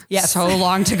so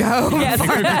long to go. Yes.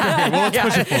 Well, let's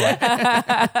push it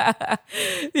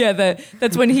forward.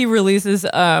 That's when he releases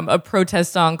a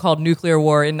protest song called Nuclear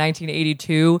War in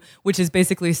 1982, which is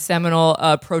basically seminal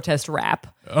protest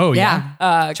rap. Oh,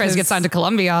 yeah. Tries to get signed to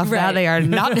Columbia off that. They are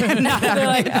not. They're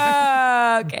like,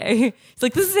 okay. It's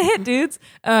like, this is a hit, dudes.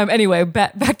 Anyway,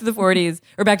 back to the 40s,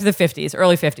 or back to the 50s,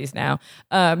 early 50s now.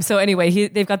 So anyway,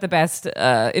 they've got the best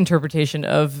interpretation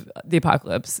of the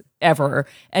apocalypse ever.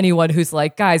 Anyone who's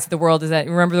like, guys, the world is at,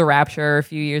 remember the rapture a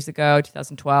few years ago,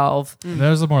 2012. That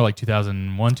was more like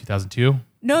 2001, 2002.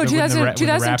 No, When the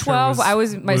 2012. rapture I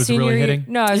was my was senior really year. hitting?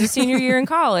 No, I was a senior year in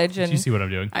college. And You see what I'm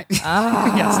doing?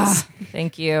 Yes.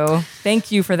 thank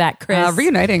you for that, Chris.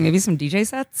 Reuniting, maybe some DJ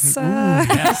sets.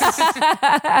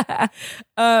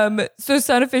 So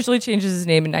Sun officially changes his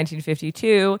name in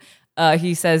 1952.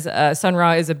 He says Sun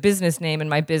Ra is a business name, and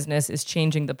my business is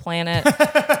changing the planet. Sure,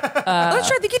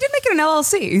 I think he did make it an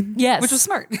LLC. Yes. Which was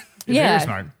smart. Yeah, Very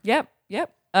smart. Yep.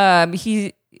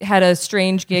 He had a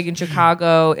strange gig in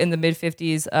Chicago in the mid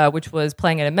 50s, which was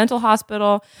playing at a mental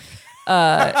hospital.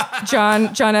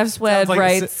 John F. Swed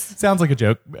writes. Sounds like a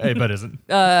joke, but isn't.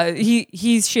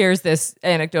 He shares this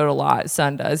anecdote a lot.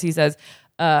 Son does. He says,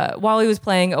 while he was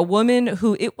playing, a woman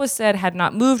who it was said had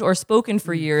not moved or spoken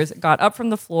for years got up from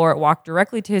the floor, walked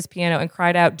directly to his piano, and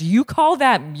cried out, "Do you call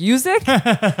that music?"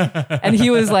 And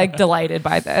he was like delighted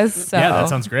by this. So, Yeah, that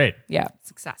sounds great. yeah.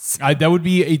 Success. That would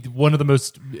be one of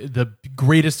the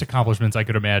greatest accomplishments I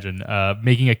could imagine.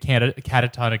 Making a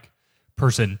catatonic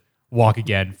person walk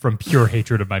again from pure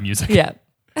hatred of my music. Yeah.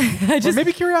 Or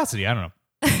maybe curiosity. I don't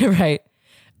know. Right.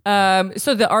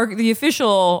 So the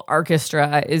official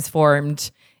orchestra is formed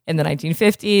in the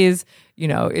 1950s. You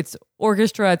know, it's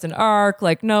orchestra. It's an ark,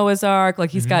 like Noah's Ark.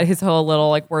 Like he's got his whole little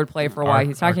like wordplay for why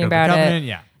he's talking Ark of the about Covenant, it.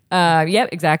 Yeah. Yep,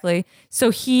 exactly. So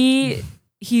he's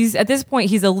at this point,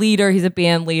 he's a leader, he's a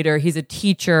band leader, he's a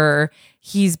teacher.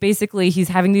 He's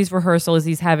having these rehearsals.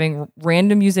 He's having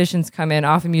random musicians come in,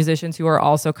 often musicians who are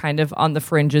also kind of on the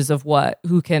fringes of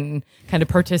who can kind of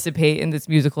participate in this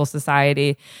musical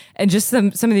society. And just some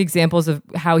of the examples of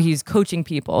how he's coaching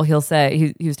people. He'll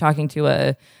say, he was talking to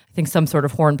I think some sort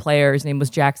of horn player. His name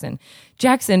was Jackson.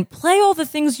 Jackson, play all the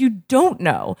things you don't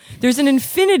know. There's an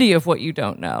infinity of what you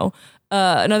don't know.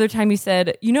 Another time he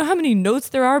said, you know how many notes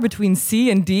there are between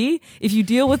C and D? If you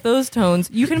deal with those tones,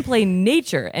 you can play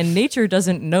nature, and nature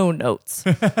doesn't know notes.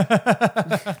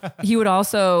 He would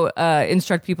also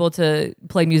instruct people to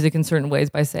play music in certain ways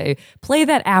by saying, play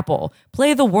that apple,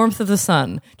 play the warmth of the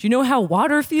sun. Do you know how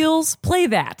water feels? Play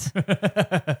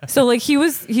that. So like he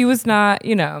was not,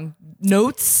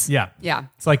 notes. Yeah. Yeah.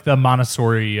 It's like the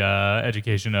Montessori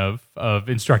education of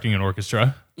instructing an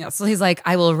orchestra. Yeah. So he's like,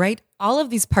 I will write all of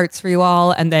these parts for you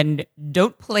all, and then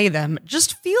don't play them.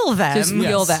 Just feel them. Just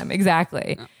feel them.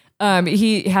 Exactly.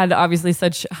 He had obviously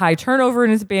such high turnover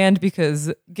in his band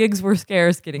because gigs were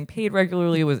scarce. Getting paid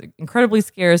regularly was incredibly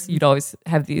scarce. You'd always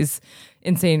have these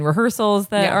insane rehearsals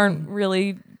that aren't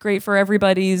really great for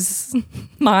everybody's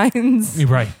minds.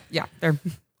 Right. Yeah. They're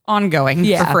ongoing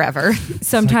for forever.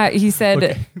 Sometimes he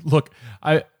said, Look,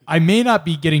 I may not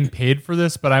be getting paid for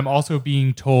this, but I'm also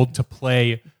being told to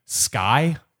play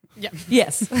Sky. Yeah.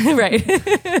 yes,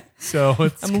 right. So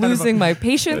I'm losing my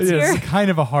patience here. It's kind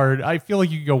of a hard. I feel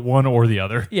like you can go one or the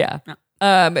other. Yeah.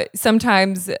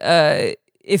 Sometimes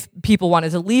if people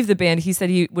wanted to leave the band, he said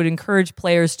he would encourage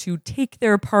players to take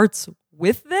their parts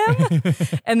with them,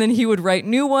 and then he would write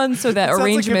new ones so that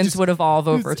arrangements would evolve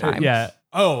over time. Yeah.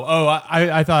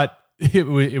 I thought it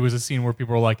was a scene where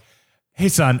people were like, "Hey,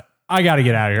 son, I got to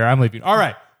get out of here. I'm leaving." All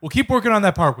right. We'll keep working on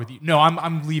that part with you. No,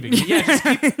 I'm leaving. Yeah,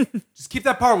 just keep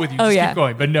that part with you. Keep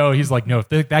going. But no, he's like, no, if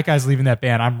that guy's leaving that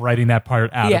band, I'm writing that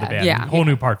part out of the band. Yeah. Whole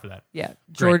new part for that. Yeah.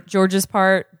 George's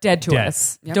part, dead to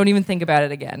us. Yep. Don't even think about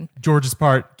it again. George's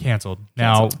part, canceled.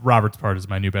 Now, Robert's part is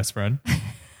my new best friend.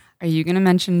 Are you going to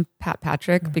mention Pat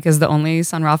Patrick? Because the only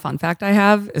Sun Ra fun fact I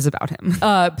have is about him.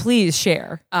 Please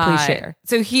share. Please share.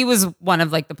 So he was one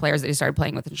of like the players that he started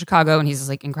playing with in Chicago, and he's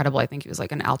like incredible. I think he was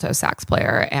like an alto sax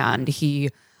player, and he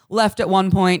left at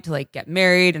one point to like get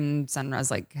married, and Sun Ra's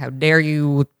like, how dare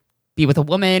you be with a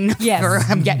woman or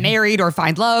get married or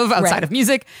find love outside of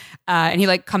music. And he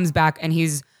like comes back, and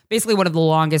he's basically one of the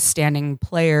longest standing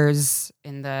players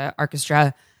in the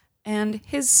orchestra. And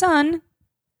his son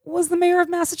was the mayor of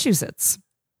Massachusetts.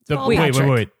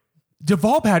 Wait.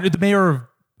 Deval Patrick,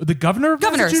 the governor of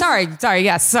Massachusetts? Sorry,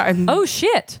 yes. Sorry. Oh,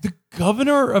 shit. The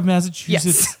governor of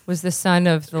Massachusetts was the son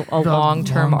of a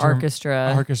long-term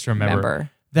orchestra member.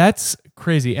 That's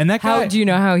crazy. And that guy, how do you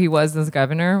know how he was as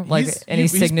governor? Like any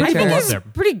signature? He's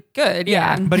pretty good.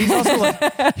 Yeah. But he's also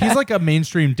like, he's like a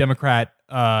mainstream Democrat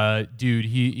dude.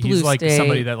 He's like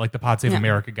somebody that like the Pod Save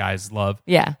America guys love.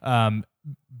 Yeah.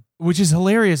 Which is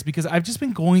hilarious because I've just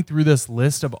been going through this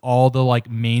list of all the like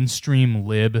mainstream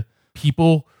lib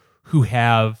people who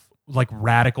have like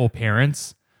radical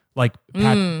parents, like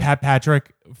Pat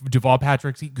Patrick, Deval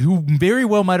Patrick, who very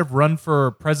well might have run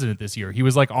for president this year. He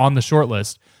was like on the short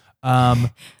list. What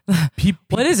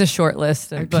is a short list?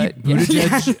 Pete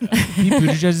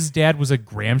Buttigieg's dad was a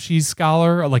Gramsci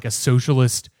scholar, like a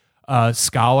socialist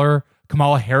scholar.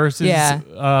 Kamala Harris's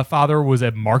father was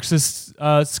a Marxist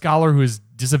scholar who has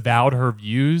disavowed her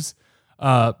views.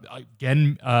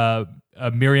 Marianne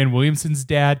Williamson's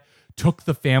dad took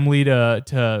the family to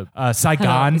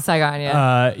Saigon,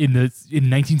 in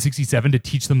 1967 to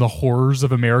teach them the horrors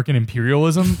of American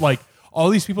imperialism. Like all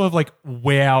these people have like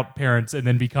way out parents and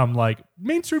then become like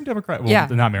mainstream Democrat. Well,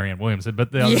 not Marianne Williamson,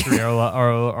 but the other three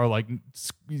are like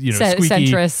squeaky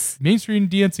centrist mainstream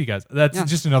DNC guys. That's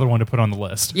just another one to put on the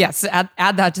list. Yes, add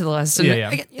that to the list.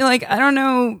 And like I don't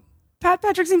know, Pat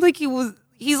Patrick seems like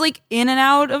he's like in and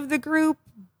out of the group.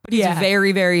 but he's Yeah.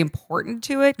 very, very important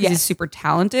to it because he's Yes. super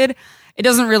talented. It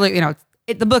doesn't really,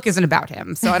 the book isn't about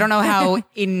him. So I don't know how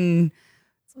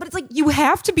but it's like you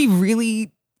have to be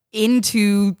really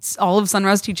into all of Sun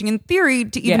Ra's teaching in theory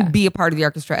to even Yeah. be a part of the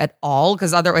orchestra at all.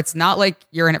 Because otherwise, it's not like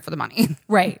you're in it for the money.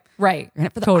 Right. You're in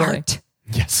it for the Totally. art.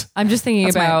 Yes. I'm just thinking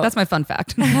That's my fun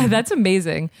fact. That's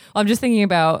amazing. I'm just thinking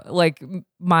about like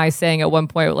my saying at one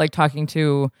point, like talking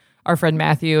to our friend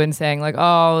Matthew and saying like,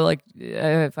 oh, like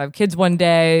if I have kids one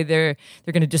day, they're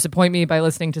going to disappoint me by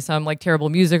listening to some like terrible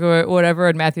music or whatever.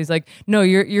 And Matthew's like, no,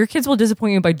 your kids will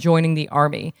disappoint you by joining the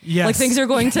army. Yes. Like things are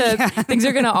going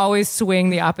to always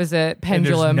swing the opposite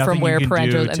pendulum nothing from where you can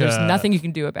parental, do and there's to- nothing you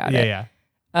can do about it.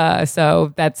 Yeah.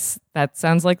 So that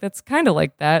sounds like that's kind of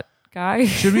like that guy.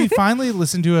 Should we finally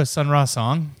listen to a Sun Ra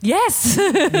song? Yes.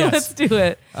 Let's do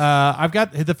it. I've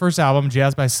got the first album,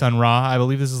 Jazz by Sun Ra. I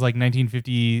believe this is like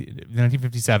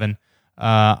 1957.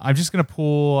 I'm just going to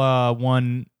pull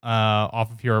one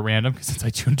off of here at random because since I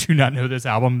do not know this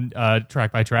album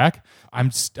track by track. I'm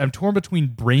torn between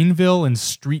Brainville and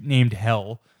Street Named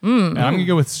Hell. And I'm going to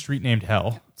go with Street Named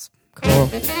Hell. Cool.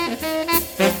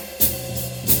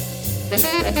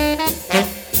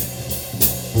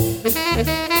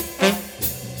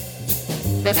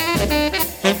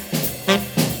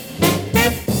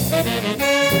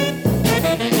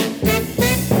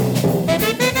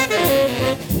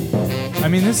 I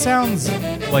mean, this sounds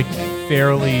like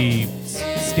fairly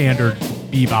standard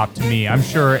bebop to me. I'm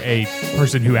sure a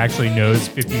person who actually knows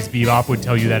 50s bebop would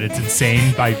tell you that it's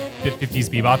insane by 50s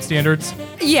bebop standards.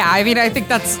 Yeah, I mean, I think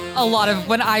that's a lot of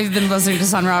when I've been listening to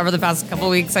Sun Ra over the past couple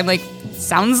of weeks. I'm like,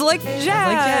 sounds like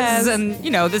jazz. And,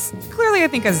 this clearly I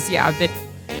think is, a bit.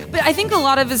 But I think a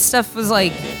lot of his stuff was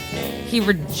like, he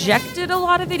rejected a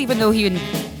lot of it, even though he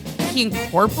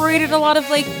incorporated a lot of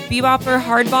like bebop or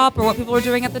hard bop or what people were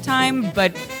doing at the time,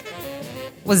 but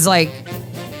was like,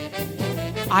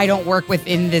 I don't work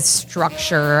within this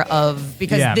structure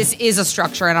because this is a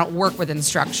structure and I don't work within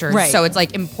structures. Right. So it's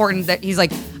like important that he's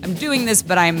like, I'm doing this,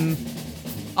 but I'm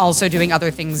also doing other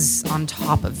things on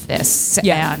top of this.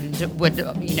 Yeah. And would,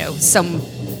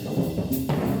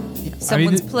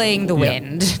 someone's playing the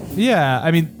wind. Yeah,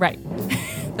 I mean, Right.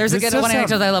 There's a This good does one sound-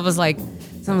 anecdote I love was like,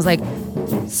 someone was like,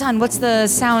 son, what's the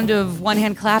sound of one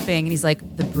hand clapping? And he's like,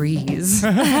 the breeze.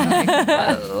 I'm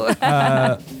like,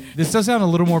 oh. this does sound a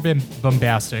little more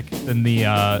bombastic than the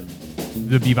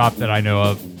bebop that I know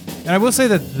of. And I will say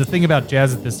that the thing about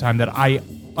jazz at this time that I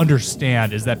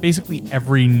understand is that basically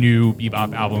every new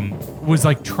bebop album was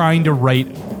like trying to write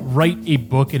a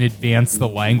book and advance the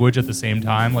language at the same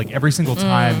time. Like every single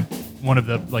time one of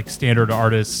the like standard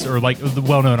artists or like the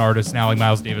well-known artists now like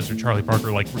Miles Davis or Charlie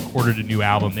Parker like recorded a new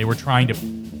album, they were trying to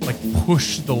like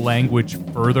push the language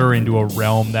further into a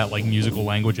realm that like musical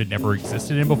language had never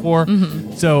existed in before.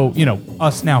 So,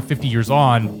 us now 50 years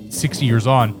on, 60 years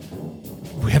on,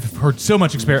 we have heard so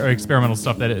much experimental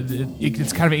stuff that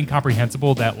it's kind of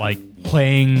incomprehensible that like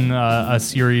playing a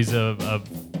series of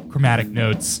chromatic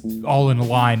notes all in a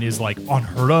line is like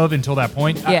unheard of until that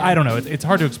point. Yeah. I don't know. It's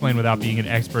hard to explain without being an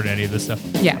expert in any of this stuff.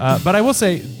 Yeah. But I will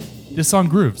say this song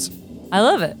grooves. I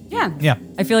love it. Yeah. Yeah.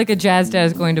 I feel like a jazz dad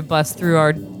is going to bust through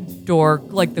our door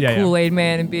like the Yeah, yeah. Kool-Aid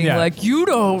man and being Yeah. like, you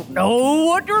don't know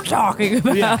what you're talking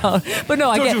about. Yeah. But no,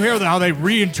 I Don't get you hear how they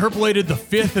reinterpolated the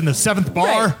fifth and the seventh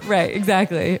bar? Right,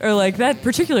 exactly. Or like that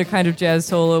particular kind of jazz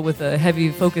solo with a heavy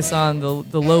focus on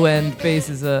the low end bass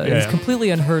is Yeah. completely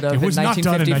unheard of It was in not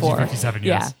done in 1954. 1957,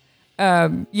 yes.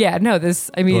 Yeah. No,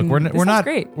 this. I mean, Look, this we're sounds not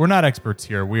great. we're not experts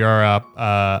here. We are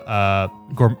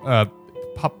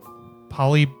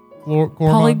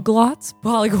Polyglots,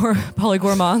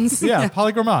 polygormons. Yeah,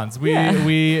 polygormons. We Yeah.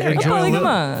 we There we go. enjoy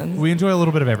Polygormons. we enjoy a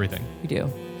little bit of everything. We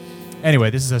do. Anyway,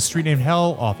 this is a Street Named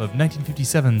Hell off of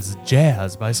 1957's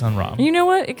Jazz by Sun Ra. You know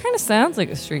what? It kind of sounds like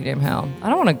a street named Hell. I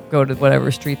don't want to go to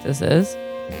whatever street this is.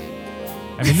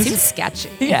 I mean, this Seems is sketchy.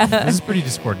 Yeah. this is pretty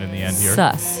discordant in the end here.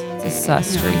 Sus. It's a sus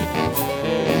street.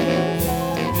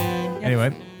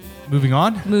 Anyway, moving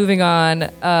on. Moving on,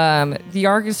 the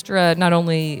orchestra not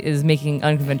only is making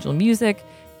unconventional music,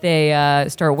 they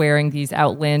start wearing these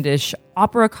outlandish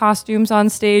opera costumes on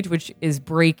stage, which is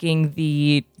breaking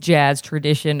the jazz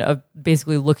tradition of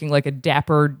basically looking like a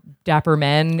dapper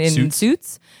men in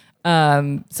suits.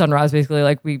 Sun Ra is basically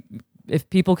like, if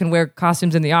people can wear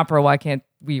costumes in the opera, why can't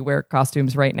we wear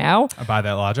costumes right now? I buy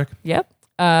that logic. Yep.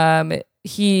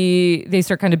 They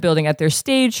start kind of building out their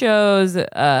stage shows,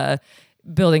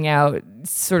 building out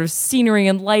sort of scenery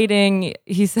and lighting.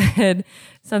 He said,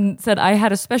 I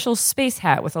had a special space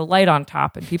hat with a light on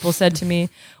top, and people said to me,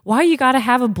 why you got to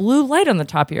have a blue light on the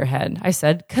top of your head? I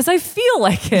said, because I feel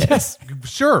like it. Yes,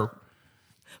 sure.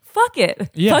 fuck it.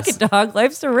 Yes. Fuck it, dog.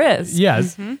 Life's a risk.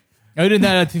 Yes. And then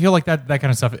I feel like that kind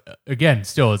of stuff, again,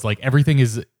 still is like everything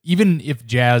is, even if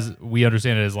jazz, we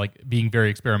understand it as like being very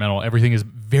experimental, everything is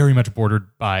very much bordered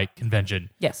by convention.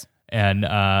 Yes. And,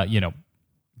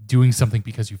 doing something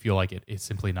because you feel like it is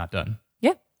simply not done.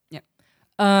 Yeah.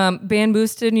 Band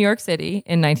moves to New York City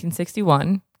in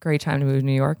 1961. Great time to move to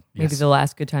New York. Maybe Yes. the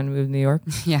last good time to move to New York.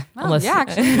 Yeah. Well, Unless- yeah,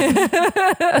 actually.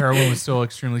 Heroin was still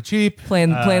extremely cheap. Playing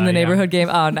the Yeah. neighborhood game.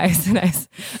 Oh, nice.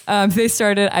 They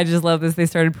started, I just love this. They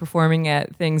started performing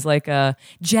at things like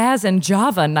Jazz and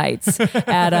Java nights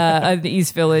at the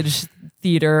East Village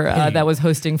Theater that was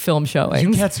hosting film You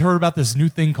showings. cats heard about this new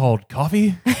thing called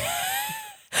coffee?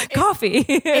 Coffee.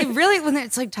 It really, when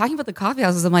it's like talking about the coffee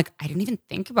houses, I'm like, I didn't even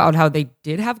think about how they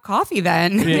did have coffee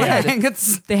then. Yeah. Like,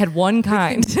 it's, They had one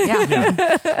kind.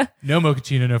 yeah. No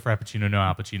mochaccino, no frappuccino, no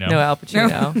Al Pacino. No Al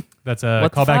Pacino. That's a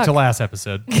What the callback to fuck? last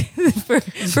episode.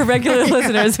 For regular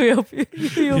listeners, we hope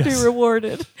you'll be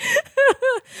rewarded.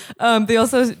 They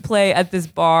also play at this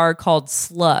bar called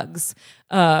Slugs,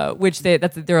 which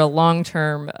they're a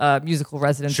long-term musical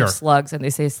residence Sure. of Slugs, and they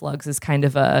say Slugs is kind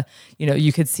of a,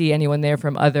 you could see anyone there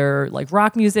from other like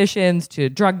rock musicians to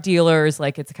drug dealers.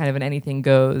 Like it's kind of an anything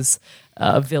goes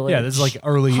village. Yeah, this is like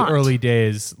early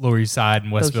days, Lower East Side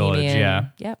and West Village. Bohemian. Yeah.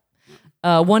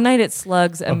 Yep. One night at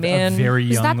Slugs, a A man. very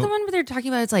Is young. that the one where they're talking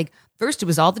about it's like, first it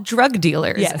was all the drug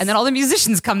dealers, Yes. and then all the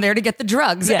musicians come there to get the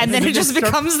drugs, Yes. and then it just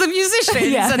becomes the musicians,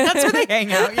 Yeah. and that's where they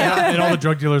hang out. Yeah. And all the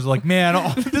drug dealers are like, man,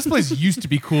 this place used to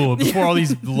be cool before all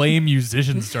these lame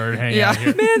musicians started hanging out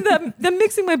here. Man, that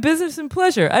mixing my business and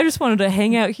pleasure. I just wanted to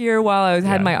hang out here while I had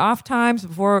Yeah. my off times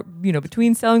before,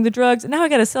 between selling the drugs. And now I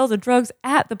got to sell the drugs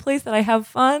at the place that I have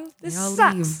fun. This They all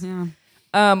sucks. leave. Yeah.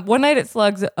 One night at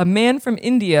Slugs, a man from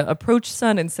India approached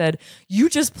Sun and said, "You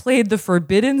just played the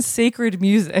forbidden sacred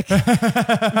music."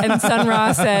 And Sun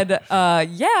Ra said,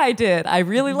 "Yeah, I did. I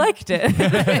really liked it."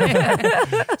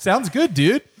 Sounds good,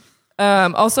 dude.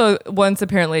 Also, one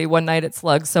night at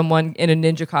Slugs, someone in a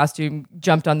ninja costume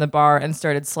jumped on the bar and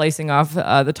started slicing off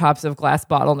the tops of glass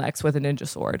bottlenecks with a ninja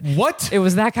sword. What? It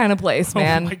was that kind of place,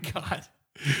 man. Oh my God.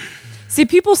 See,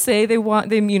 people say they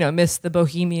miss the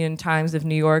bohemian times of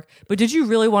New York, but did you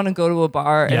really want to go to a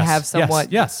bar and have someone?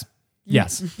 Yes.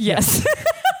 Yes.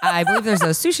 I believe there's a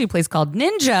sushi place called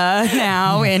Ninja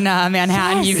now in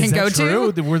Manhattan. You Is can that go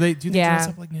true? to. Do they Yeah. dress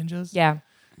up like ninjas? Yeah.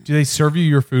 Do they serve you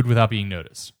your food without being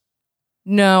noticed?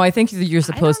 No, I think you're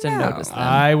supposed to don't know. notice them.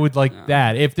 I would like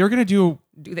that. If they're going to do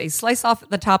Do they slice off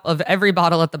the top of every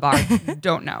bottle at the bar?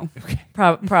 Don't know.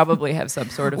 Probably have some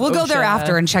sort of. We'll go there OSHA.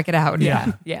 after and check it out.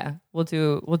 Yeah. Yeah, we'll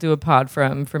do a pod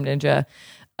from Ninja.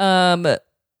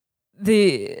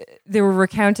 They were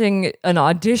recounting an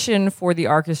audition for the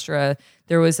orchestra.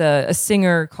 There was a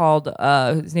singer called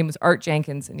his name was Art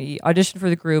Jenkins, and he auditioned for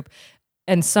the group.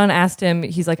 And Sun asked him,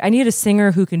 he's like, "I need a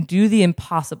singer who can do the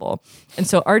impossible." And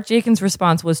so Art Jenkins'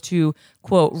 response was to,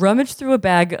 quote, "rummage through a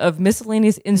bag of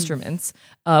miscellaneous instruments,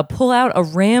 pull out a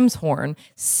ram's horn,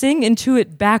 sing into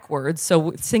it backwards,"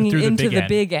 so singing Through the into big the end.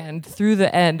 big end, through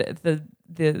the end, the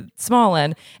small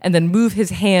end, and then move his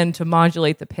hand to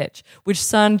modulate the pitch, which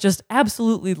Sun just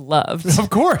absolutely loved. Of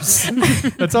course.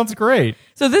 That sounds great.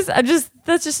 So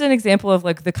that's just an example of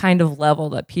like the kind of level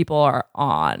that people are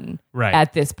on Right.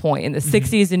 at this point in the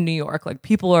 60s in New York. Like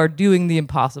people are doing the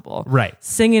impossible, Right.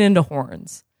 singing into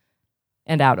horns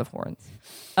and out of horns.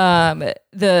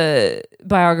 The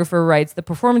biographer writes, "The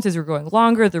performances were growing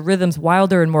longer, the rhythms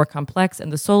wilder and more complex,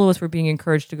 and the soloists were being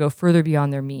encouraged to go further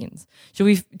beyond their means." Should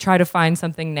we try to find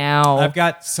something now? I've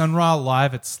got Sun Ra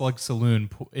live at Slug Saloon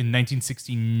in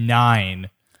 1969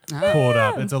 pulled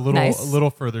up. It's a Nice. little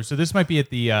further. So this might be at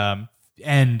the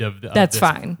end of the. That's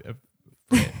fine.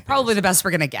 Probably the best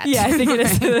we're going to get. Yeah, I think it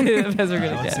is the best we're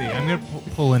gonna Let's see. get. I'm gonna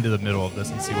pull into the middle of this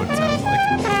and see what it sounds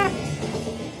like.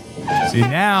 See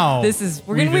now, We're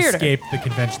we've getting weirder. escaped the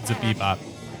conventions of bebop.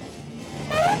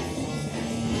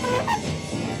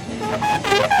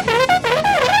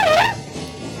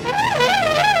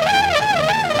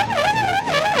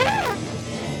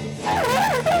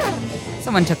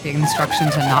 Someone took the instruction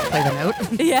to not play the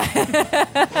note.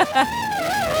 Yeah.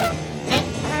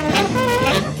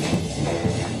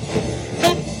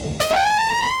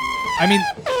 I mean,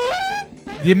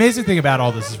 the amazing thing about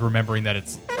all this is remembering that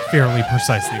it's fairly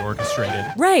precisely orchestrated.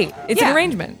 Right. It's Yeah. an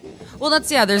arrangement. Well,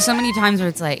 there's so many times where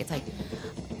it's like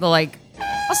the like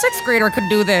a sixth grader could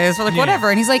do this or like Yeah. whatever,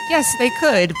 and he's like, yes, they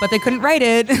could, but they couldn't write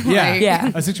it. Yeah, Like,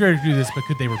 Yeah. A sixth grader could do this, but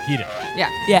could they repeat it? yeah.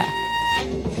 Yeah.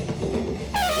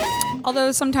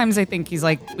 Although sometimes I think he's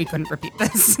like, we couldn't repeat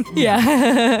this.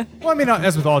 Yeah. Well, I mean,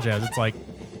 as with all jazz, it's like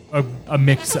a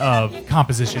mix of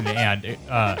composition and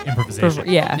improvisation.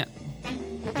 Yeah.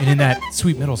 And in that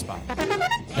sweet middle spot,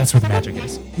 that's where the magic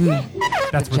is.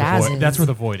 That's where jazz the void. is. That's where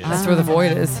the void is. That's where the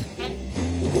void is.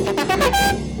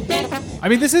 I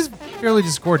mean, this is fairly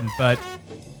discordant, but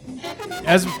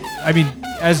as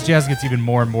jazz gets even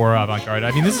more and more avant-garde,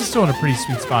 I mean, this is still in a pretty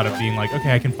sweet spot of being like,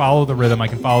 okay, I can follow the rhythm, I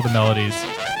can follow the melodies.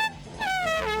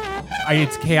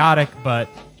 It's chaotic, but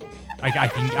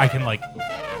I can like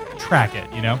track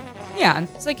it, you know? Yeah,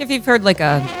 it's like if you've heard like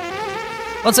a.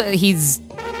 Well, so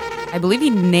I believe he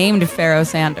named Pharoah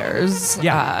Sanders.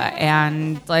 Yeah.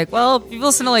 And like, well, if you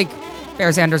listen to like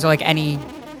Pharoah Sanders or like any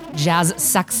jazz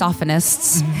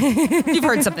saxophonists, you've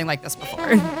heard something like this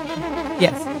before.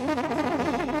 Yes.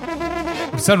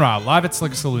 Sun Ra, live at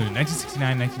Slick Saloon,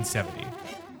 1969, 1970.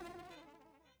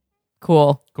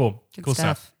 Cool. Cool. Cool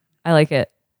stuff. I like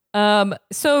it.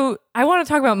 So I want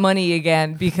to talk about money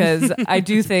again because I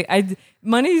do think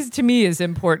money to me is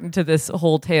important to this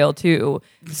whole tale too.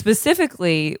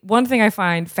 Specifically, one thing I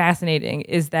find fascinating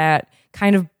is that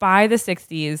kind of by the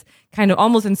 60s, kind of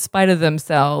almost in spite of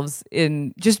themselves,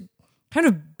 in just kind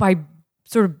of by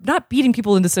sort of not beating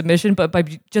people into submission, but by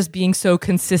just being so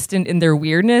consistent in their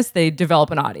weirdness, they develop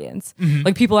an audience.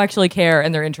 Like people actually care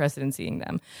and they're interested in seeing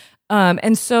them.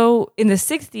 And so in the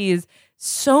 60s,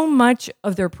 so much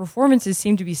of their performances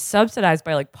seem to be subsidized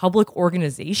by like public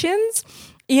organizations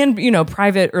and, you know,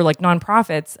 private or like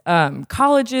nonprofits,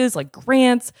 colleges, like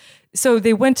grants. So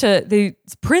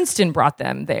Princeton brought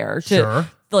them there to, Sure.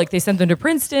 like they sent them to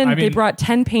Princeton. I mean, they brought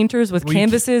 10 painters with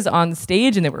canvases on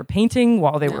stage and they were painting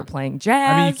while they were playing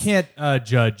jazz. I mean, you can't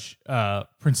judge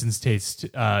Princeton's taste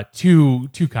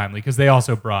too kindly because they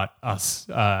also brought us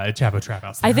at Chapo Trap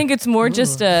House. I think it's more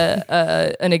just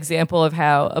an example of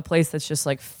how a place that's just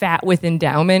like fat with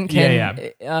endowment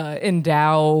can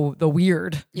endow the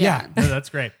weird. Yeah, no, that's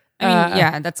great. I mean,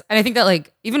 and I think that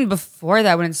like even before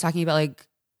that, when it's talking about like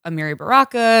Amiri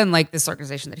Baraka and like this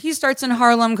organization that he starts in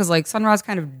Harlem, because like Sun Ra's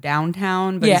kind of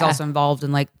downtown, but he's also involved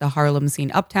in like the Harlem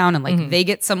scene uptown, and like they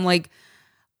get some like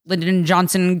Lyndon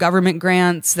Johnson government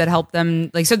grants that help them.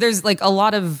 Like, so there's like a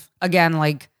lot of, again,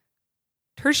 like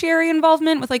tertiary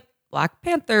involvement with like Black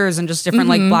Panthers and just different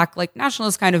like Black like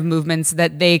nationalist kind of movements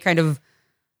that they kind of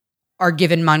are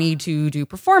given money to do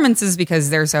performances because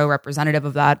they're so representative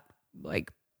of that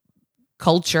like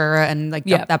culture and like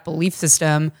that belief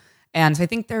system. And so I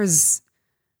think they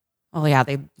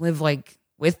live like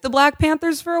with the Black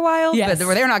Panthers for a while, but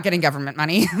they're not getting government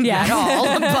money at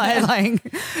all. But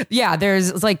like,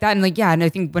 there's like that. And like, and I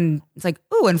think when it's like,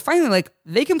 oh, and finally, like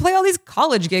they can play all these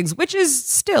college gigs, which is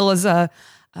still as a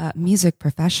music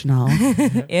professional.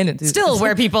 And still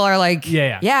where people are like,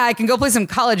 I can go play some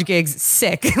college gigs.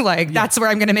 Sick. Like that's where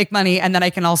I'm going to make money. And then I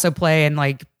can also play in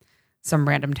like some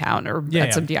random town or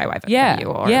at some DIY venue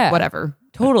or whatever.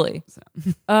 Totally.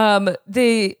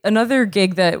 Another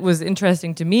gig that was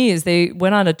interesting to me is they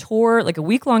went on a tour, like a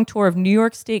week-long tour of New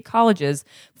York State colleges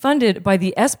funded by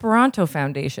the Esperanto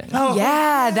Foundation. Oh,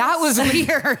 yeah, that was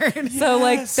weird. So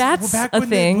like that's back a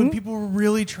thing. When people were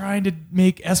really trying to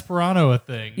make Esperanto a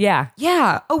thing. Yeah.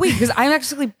 Yeah. Oh, wait, because I'm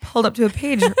actually pulled up to a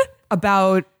page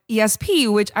about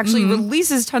ESP, which actually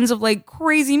releases tons of like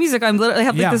crazy music. I literally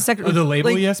have like this second. Oh, the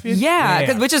label like, ESP?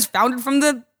 Yeah, which is founded from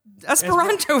the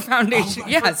Esperanto Foundation.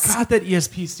 I forgot that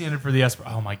ESP standard for the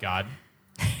Esperanto. Oh my God.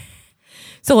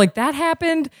 So like that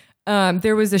happened.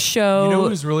 There was a show. You know who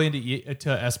was really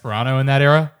into Esperanto in that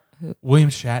era?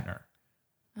 William Shatner.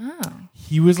 Oh.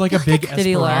 He was like a big Did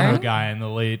he Esperanto learn? guy in the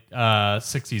late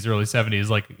 60s, early 70s.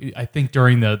 Like I think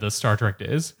during the Star Trek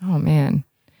days. Oh man.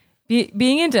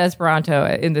 Being into Esperanto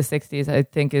in the 60s, I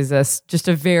think is just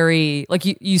a very like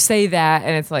you say that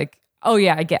and it's like, oh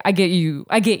yeah, I get you.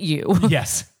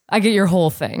 Yes. I get your whole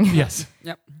thing. Yes.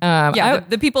 Yep.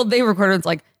 The people they recorded, it's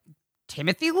like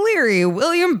Timothy Leary,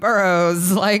 William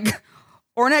Burroughs, like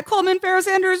Ornette Coleman, Pharoah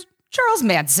Sanders, Charles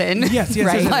Manson. Yes.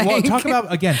 Right? Yes. Well,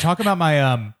 talk about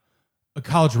my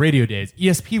college radio days.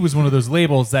 ESP was one of those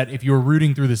labels that if you were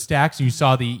rooting through the stacks and you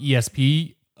saw the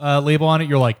ESP label on it,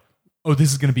 you're like, oh,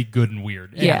 this is going to be good and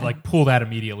weird. And like pull that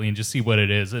immediately and just see what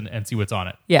it is and see what's on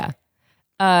it. Yeah.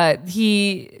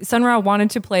 Sun Ra wanted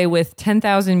to play with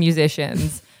 10,000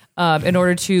 musicians in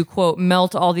order to, quote,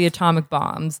 melt all the atomic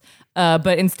bombs.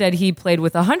 But instead he played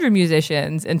with 100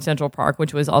 musicians in Central Park,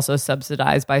 which was also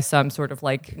subsidized by some sort of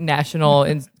like national,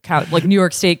 like New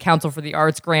York State Council for the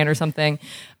Arts grant or something.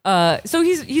 So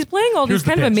he's playing all these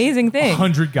kind of amazing things.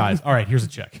 100 guys. All right, here's a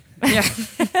check. Yeah.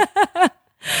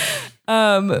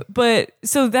 But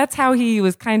so that's how he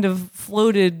was kind of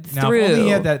floated through. If only he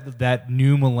had that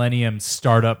new millennium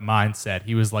startup mindset.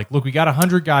 He was like, look, we got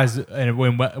 100 guys, and it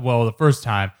went well the first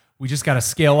time. We just got to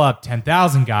scale up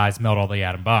 10,000 guys, melt all the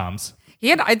atom bombs.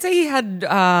 I'd say he had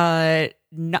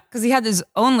not, because he had his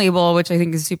own label, which I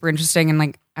think is super interesting. And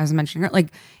like I was mentioning,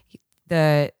 like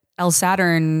the El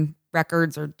Saturn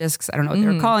records or discs, I don't know what they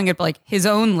were calling it, but like his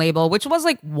own label, which was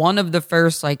like one of the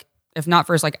first, like, if not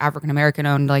first, like African-American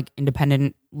owned, like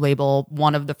independent label,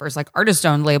 one of the first like artist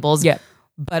owned labels. Yeah.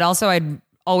 But also I'd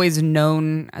always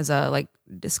known as a like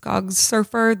Discogs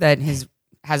surfer that his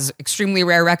has extremely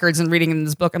rare records, and reading in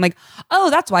this book, I'm like, oh,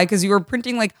 that's why, because you were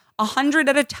printing like 100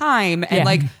 at a time and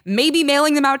like maybe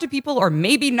mailing them out to people or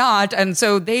maybe not. And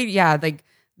so they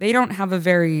don't have a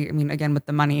very, I mean, again, with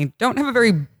the money, don't have a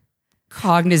very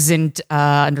cognizant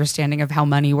understanding of how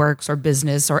money works or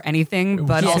business or anything.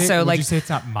 But would you say it's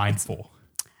not mindful?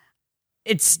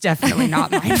 It's definitely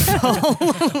not mindful.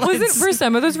 Wasn't for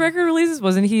some of those record releases?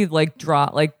 Wasn't he like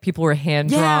people were hand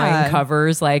drawing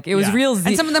covers? Like it was real,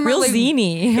 and some of them real are like,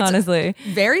 zany, honestly,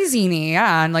 very zany.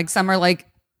 Yeah, and like some are like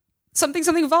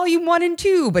something volume 1 and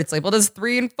 2, but it's labeled as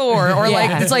 3 and 4, or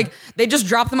like it's like they just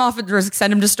drop them off or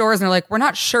send them to stores, and they're like, we're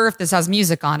not sure if this has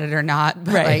music on it or not.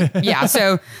 But right? Like, yeah.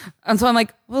 So I'm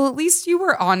like, well, at least you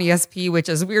were on ESP, which,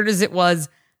 as weird as it was,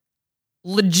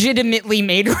 legitimately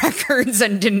made records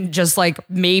and didn't just like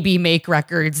maybe make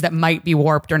records that might be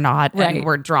warped or not, and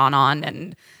were drawn on.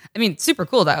 And I mean, super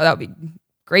cool. That would be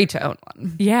great to own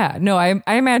one. Yeah, no, I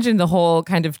imagine the whole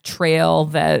kind of trail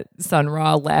that Sun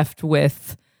Ra left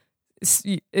with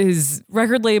his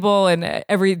record label and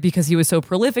because he was so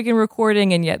prolific in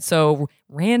recording and yet so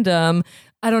random.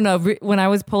 I don't know, when I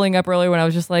was pulling up earlier, when I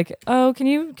was just like, oh, can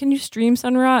you stream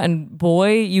Sun Ra? And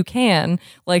boy, you can.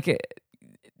 Like,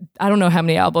 I don't know how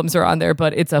many albums are on there,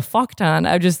 but it's a fuck ton.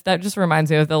 That just reminds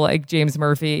me of the like James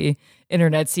Murphy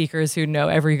internet seekers who know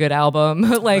every good album.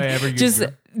 Like just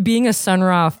being a Sun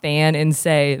Ra fan in,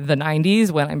 say, the 90s,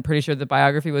 when I'm pretty sure the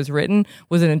biography was written,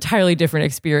 was an entirely different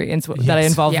experience that I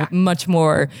involved much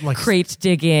more like crate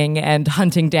digging and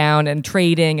hunting down and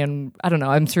trading. And I don't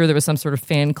know, I'm sure there was some sort of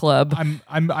fan club.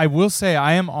 I will say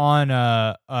I am on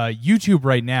YouTube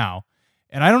right now.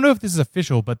 And I don't know if this is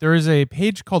official, but there is a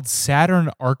page called Saturn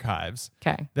Archives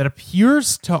that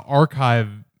appears to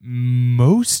archive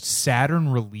most Saturn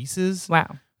releases.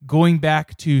 Wow. Going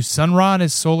back to Sun Ra and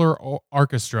his Solar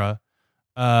Orchestra.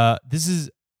 This is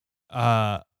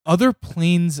Other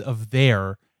Planes of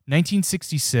There,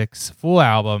 1966, full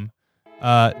album.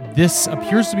 This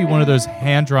appears to be one of those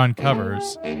hand-drawn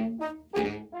covers.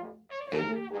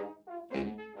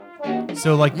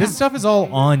 So, like, this stuff is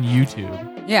all on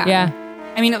YouTube. Yeah. Yeah.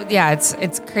 I mean, yeah,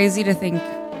 it's crazy to think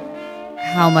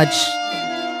how much,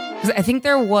 because I think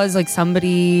there was like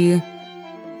somebody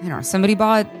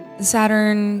bought the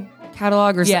Saturn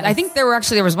catalog or something. I think there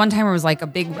was one time where it was like a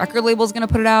big record label was going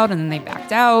to put it out and then they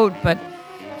backed out, but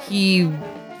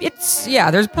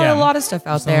there's probably a lot of stuff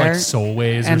out something there. Like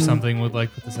Soulways or something would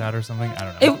like put this out or something. I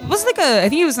don't know. It was like I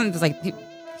think it was something like,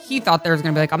 he thought there was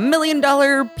going to be like $1 million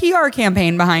PR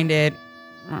campaign behind it.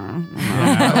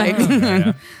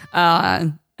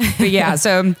 But yeah,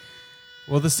 so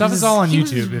well, the stuff is all on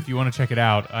YouTube if you want to check it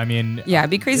out. I mean, yeah,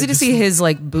 it'd be crazy to see his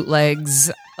like bootlegs,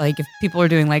 like if people are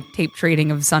doing like tape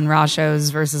trading of Sun Ra shows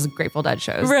versus Grateful Dead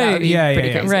shows. Right. That would be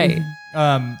pretty crazy.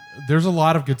 Right. There's a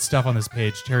lot of good stuff on this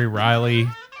page. Terry Riley.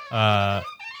 I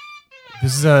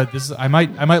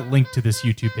might link to this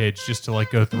YouTube page just to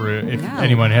like go through if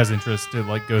anyone has interest to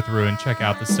like go through and check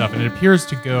out this stuff. And it appears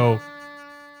to go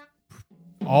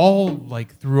all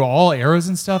like through all eras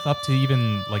and stuff up to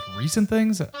even like recent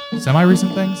things,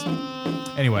 semi-recent things.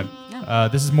 Anyway,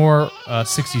 this is more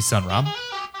 60s Sun Ra.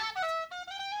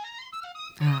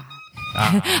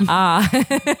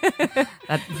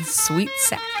 That sweet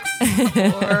sax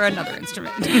or another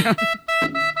instrument.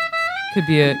 Could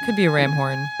be a ram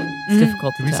horn. It's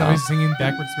difficult to Could be tell. somebody singing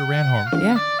backwards through a ram horn.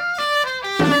 Yeah.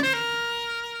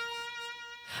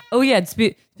 Oh yeah,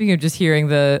 speaking of just hearing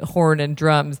the horn and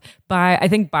drums, I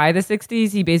think by the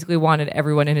 60s, he basically wanted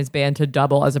everyone in his band to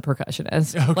double as a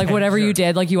percussionist. Okay, like whatever sure. you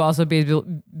did, like you also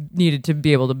needed to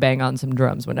be able to bang on some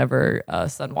drums whenever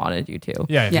Sun wanted you to.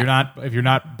 Yeah, if you're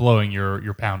not blowing,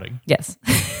 you're pounding. Yes.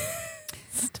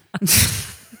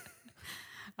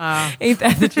 Ain't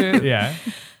that the truth? Yeah.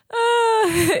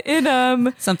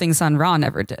 Something Sun Ra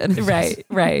never did.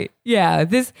 Right. Yeah.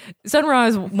 This Sun Ra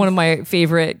is one of my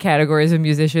favorite categories of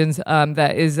musicians.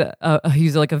 That is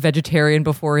he's like a vegetarian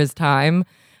before his time.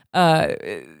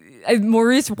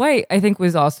 Maurice White, I think,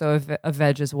 was also a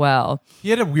veg as well.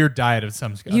 He had a weird diet of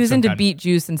some kind. He was into beet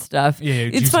juice and stuff. Yeah,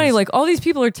 it's juices. funny, like all these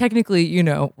people are technically,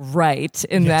 right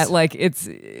in that like it's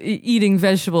eating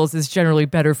vegetables is generally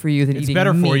better for you than eating meat. It's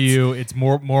better for you. It's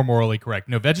more morally correct.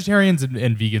 No, vegetarians and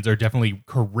vegans are definitely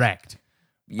correct.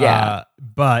 Yeah.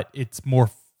 But it's more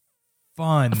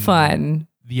fun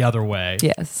the other way.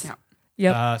 Yes.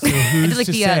 Yep. So who's It's like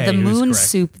to the say the who's moon correct?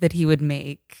 soup that he would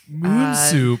make. Moon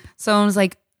soup. Someone was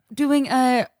like doing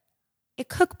a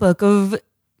cookbook of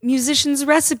musicians'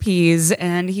 recipes,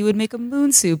 and he would make a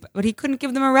moon soup, but he couldn't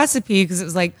give them a recipe because it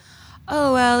was like,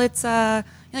 oh well, it's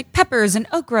like peppers and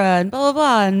okra and blah blah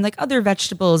blah and like other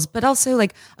vegetables, but also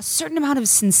like a certain amount of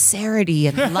sincerity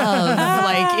and love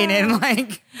like in it,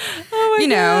 like you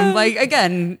know, like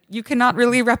again, you cannot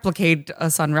really replicate a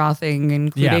Sun Ra thing,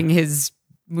 including his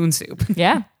moon soup.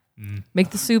 Yeah. Make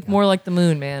the soup more like the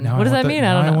moon, man. Now What does want that the- mean?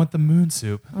 now I don't know. want the moon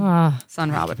soup. Sun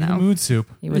Ra would The know. moon soup.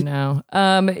 He would know.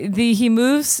 He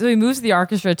moves the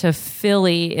orchestra to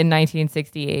Philly in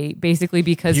 1968, basically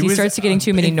because he was, starts getting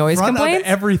too many in noise front complaints. Of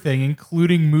everything,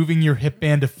 including moving your hip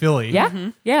band to Philly. Yeah,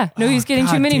 yeah. No, he's getting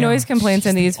too many Goddamn, noise complaints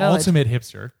in she's the East Village. Ultimate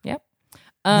hipster. Yep.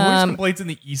 Noise complaints in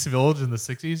the East Village in the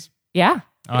 60s. Yeah.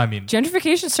 I mean,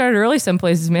 Gentrification started early some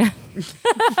places, man.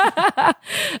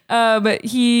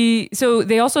 So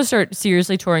they also start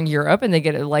seriously touring Europe, and they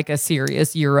get like a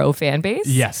serious Euro fan base.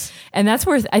 yes. And that's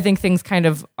where I think things kind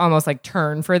of almost like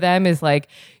turn for them, is like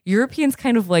Europeans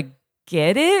kind of like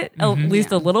get it at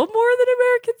least a little more than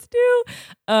Americans do.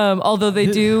 Although they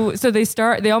do. So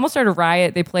they almost start a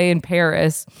riot. They play in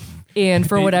Paris, and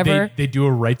for whatever. They do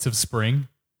a Rites of Spring.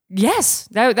 Yes,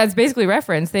 that's basically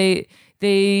reference. They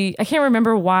I can't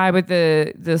remember why, but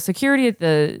the security at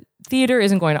the theater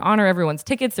isn't going to honor everyone's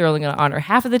tickets. They're only going to honor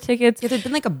half of the tickets. Yeah, there'd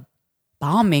been like a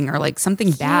bombing or like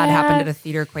something bad Yeah. happened at a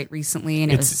theater quite recently,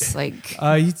 and it was like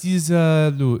It is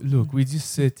look.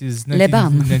 It is Le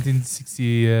Bam.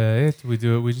 1968.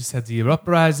 We just had the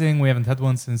uprising. We haven't had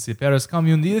one since the Paris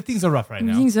Commune. Things are rough right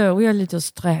now. We are a little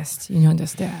stressed. You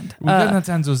understand? We cannot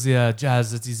handle the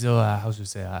jazz that is how to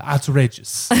say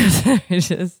outrageous.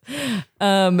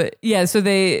 So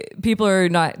people are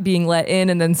not being let in,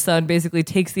 and then Sun basically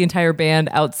takes the entire band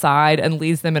outside and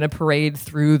leads them in a parade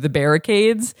through the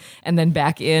barricades, and then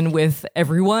back in with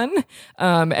everyone.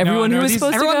 Everyone who was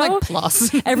supposed everyone to go. like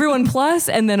plus. Everyone plus,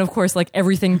 and then of course, like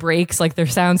everything breaks, like their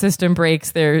sound system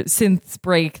breaks, their synths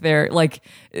break, their like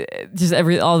just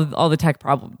all the tech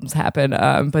problems happen.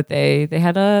 But they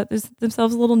had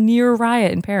themselves a little near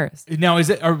riot in Paris. Now,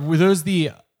 were those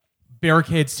the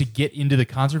barricades to get into the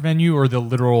concert venue, or the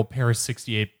literal Paris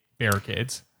 68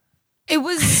 barricades? It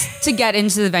was to get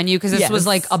into the venue because this was Yes.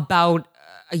 like about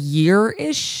a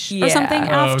year-ish or Yeah. something Oh,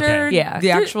 after okay. Yeah.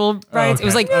 the actual riots. It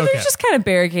was like Okay. There's just kind of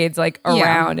barricades like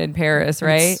around in Paris,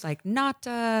 right? it's like not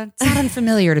it's not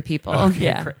unfamiliar to people.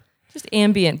 Yeah, just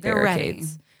ambient They're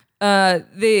barricades.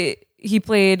 He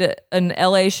played an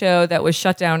LA show that was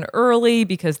shut down early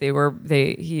because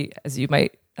he, as you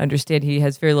might understand, he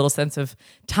has very little sense of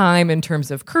time in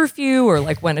terms of curfew or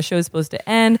like when a show is supposed to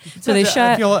end. So they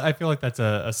shut. I feel like that's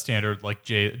a standard like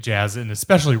jazz and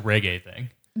especially reggae thing.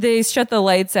 They shut the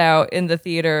lights out in the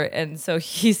theater, and so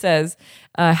he says,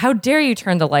 how dare you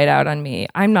turn the light out on me?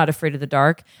 I'm not afraid of the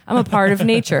dark. I'm a part of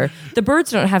nature. The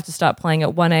birds don't have to stop playing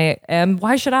at 1 a.m.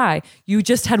 Why should I? You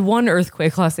just had one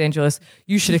earthquake, Los Angeles.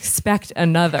 You should expect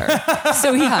another.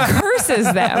 So he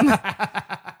curses them,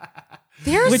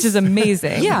 which is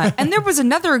amazing. Yeah, and there was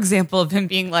another example of him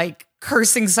being like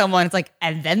cursing someone. It's like,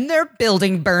 and then their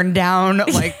building burned down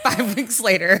like 5 weeks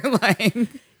later. Like,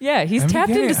 Yeah, he's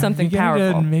tapped into something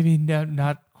powerful. Maybe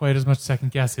not quite as much second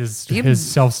guess his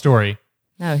self story.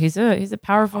 No, he's a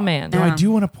powerful man. Now, I do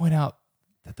want to point out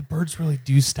that the birds really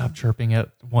do stop chirping at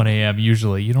 1 a.m.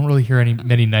 Usually, you don't really hear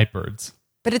many night birds.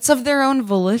 but it's of their own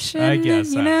volition. I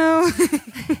guess, you know.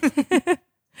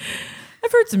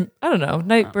 I've heard some. I don't know.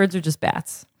 Night birds are just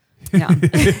bats. Yeah.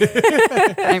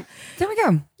 There we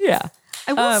go. Yeah.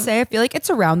 I will say, I feel like it's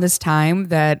around this time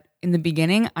that in the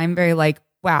beginning, I'm very like,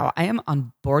 wow, I am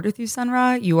on board with you, Sun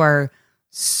Ra. You are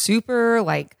super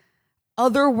like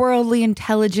otherworldly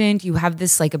intelligent. You have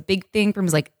this like a big thing from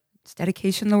his like, is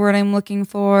dedication the word I'm looking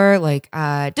for? Like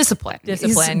discipline.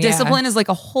 Discipline is like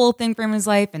a whole thing for him in his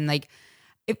life. And like,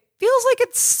 it feels like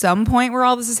at some point where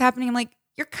all this is happening, I'm like,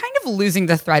 you're kind of losing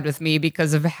the thread with me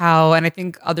because of how, and I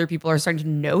think other people are starting to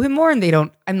know him more and they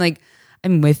don't, I'm like,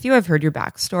 I'm with you. I've heard your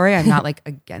backstory. I'm not like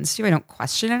against you. I don't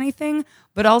question anything,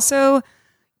 but also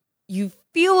you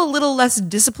feel a little less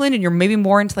disciplined and you're maybe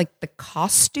more into like the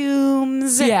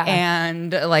costumes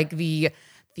and like the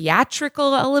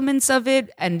theatrical elements of it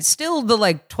and still the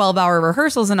like 12-hour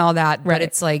rehearsals and all that. But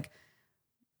it's like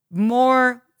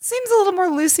seems a little more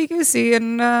loosey-goosey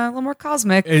and a little more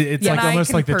cosmic. It's like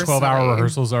almost like the 12-hour personally-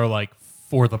 rehearsals are like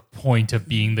for the point of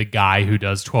being the guy who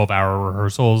does 12-hour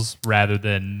rehearsals rather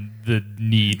than the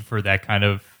need for that kind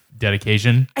of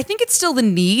dedication. I think it's still the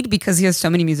need because he has so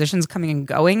many musicians coming and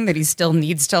going that he still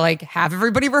needs to like have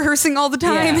everybody rehearsing all the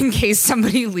time in case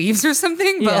somebody leaves or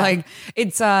something. But like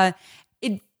it's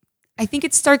I think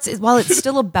it starts while it's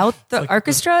still about the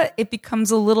orchestra, it becomes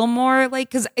a little more like,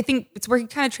 because I think it's where he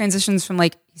kind of transitions from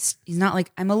like he's not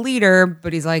like I'm a leader,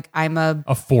 but he's like I'm a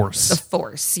force.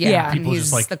 force. Yeah. And People he's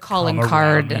just, like, the calling come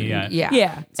card. around me, And, yeah.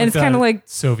 Yeah. And it's kind of like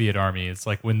Soviet army. It's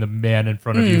like when the man in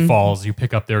front of you falls, you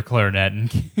pick up their clarinet and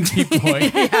keep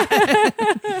going.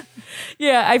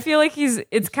 Yeah, I feel like he's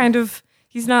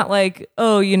not like,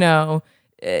 oh, you know,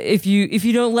 if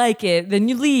you don't like it, then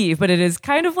you leave. But it is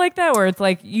kind of like that, where it's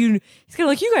like he's kind of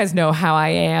like, you guys know how I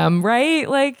am, right?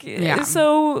 Like, Yeah.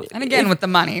 so. And again, with the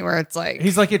money, where it's like,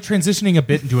 He's like transitioning a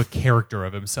bit into a character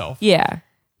of himself. Yeah.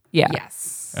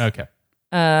 yes. Okay.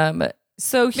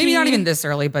 So Maybe not even this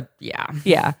early, but yeah.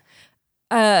 Yeah.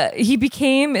 He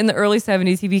became, in the early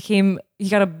 70s, he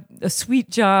got a sweet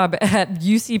job at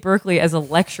UC Berkeley as a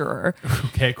lecturer.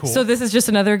 Okay, cool. So this is just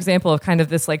another example of kind of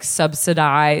this like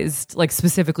subsidized, like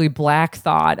specifically black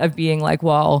thought of being like,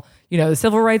 well, you know, the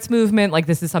civil rights movement, like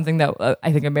this is something that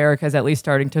I think America is at least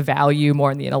starting to value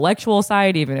more on the intellectual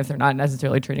side, even if they're not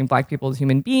necessarily treating black people as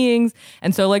human beings.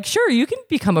 And so like, sure, you can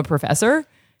become a professor.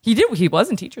 He was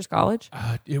in Teachers College.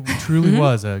 It truly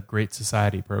was a great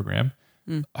society program.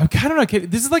 I'm kind of not kidding.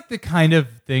 This is like the kind of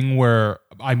thing where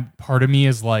part of me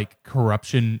is like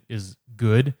corruption is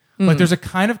good. Like there's a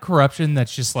kind of corruption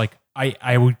that's just like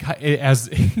I would, as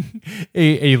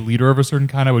a leader of a certain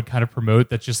kind, I would kind of promote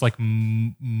that's just like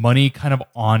money kind of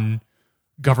on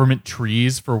government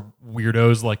trees for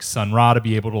weirdos like Sun Ra to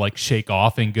be able to like shake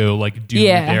off and go like do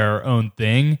their own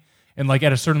thing. And like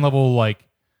at a certain level, like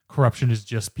corruption is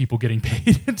just people getting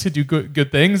paid to do good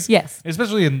things. Yes.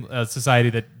 Especially in a society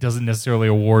that doesn't necessarily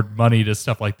award money to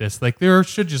stuff like this. Like there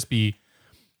should just be,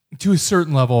 to a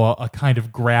certain level, a kind of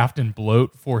graft and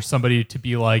bloat for somebody to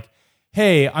be like,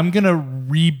 hey, I'm going to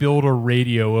rebuild a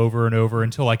radio over and over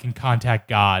until I can contact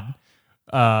God.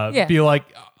 Be like,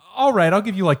 all right, I'll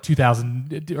give you like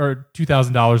 $2,000 or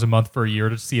 $2,000 a month for a year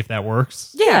to see if that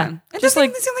works. Yeah. It just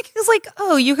like seemed like it's like,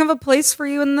 oh, you have a place for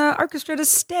you in the orchestra to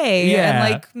stay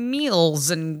and like meals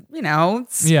and you know,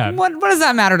 what does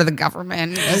that matter to the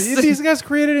government? These guys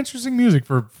created interesting music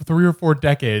for 3 or 4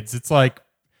 decades. It's like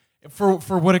for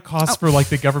what it costs for like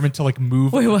the government to like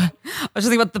move. Wait, what? I was just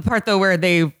thinking about the part though where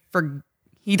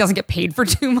he doesn't get paid for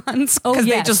 2 months because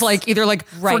they just like either like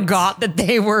forgot that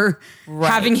they were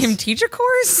having him teach a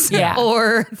course,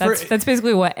 or that's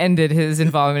basically what ended his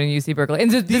involvement in UC Berkeley.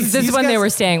 And this is when they were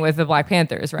staying with the Black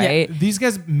Panthers, right? Yeah, these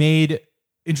guys made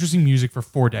interesting music for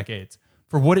 4 decades.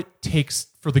 For what it takes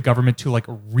for the government to like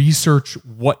research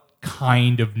what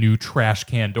kind of new trash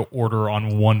can to order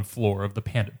on one floor of the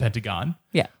Pentagon.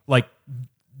 Yeah, like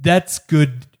that's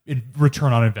good. In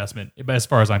return on investment, as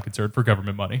far as I'm concerned, for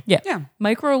government money. Yeah.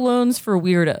 Micro loans for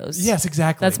weirdos. Yes,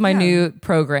 exactly. That's my new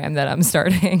program that I'm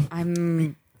starting.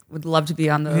 Would love to be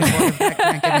on the board of that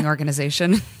grant giving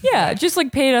organization. Yeah, just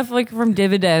like paid off like from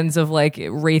dividends of like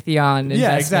Raytheon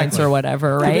investments or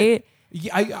whatever, right?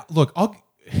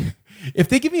 If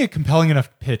they give me a compelling enough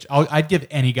pitch, I'd give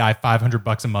any guy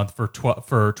 $500 a month for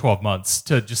 12 months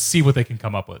to just see what they can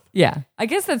come up with. Yeah, I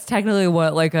guess that's technically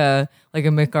what like a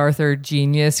MacArthur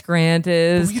Genius grant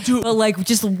is, but like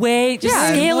just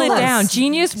scale it down.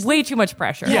 Genius, way too much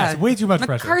pressure. Yeah, it's way too much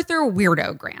pressure. MacArthur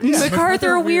Weirdo Grant. Yeah.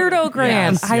 MacArthur Weirdo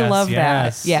Grant. Yes, I love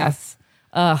yes. that. Yes.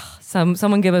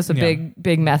 Someone give us a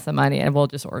big mess of money and we'll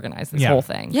just organize this whole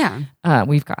thing. Yeah.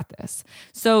 We've got this.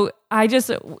 So I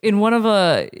just, in one of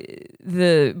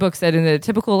the books said in the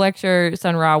typical lecture,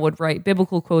 Sun Ra would write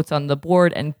biblical quotes on the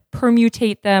board and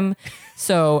permutate them.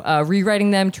 So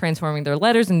rewriting them, transforming their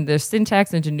letters and their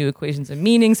syntax into new equations of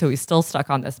meaning. So he's still stuck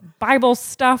on this Bible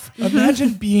stuff.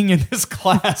 Imagine being in this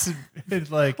class and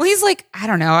like... Well, he's like, I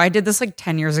don't know. I did this like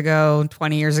 10 years ago,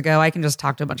 20 years ago. I can just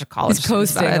talk to a bunch of college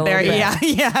students about it. There,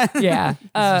 Yeah.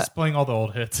 Just playing all the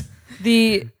old hits.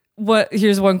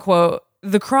 Here's one quote.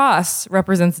 The cross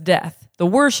represents death, the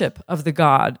worship of the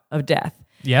God of death.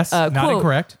 Yes, not quote,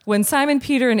 incorrect. When Simon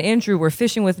Peter and Andrew were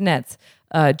fishing with nets,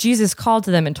 Jesus called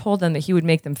to them and told them that he would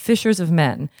make them fishers of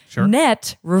men. Sure.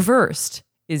 Net reversed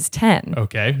is 10.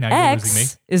 Okay, now you're losing me.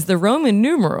 X is the Roman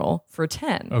numeral for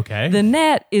 10. Okay. The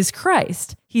net is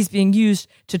Christ. He's being used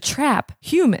to trap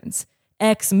humans.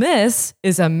 Xmas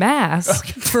is a mass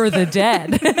for the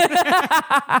dead.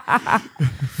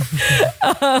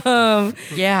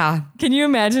 Can you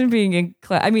imagine being in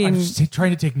class? I mean, I'm just trying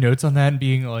to take notes on that and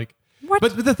being like, what?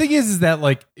 But the thing is that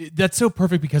like that's so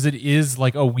perfect because it is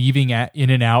like a weaving in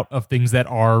and out of things that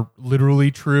are literally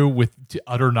true with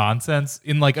utter nonsense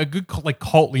in like a good like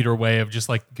cult leader way of just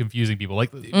like confusing people.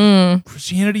 Like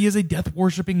Christianity is a death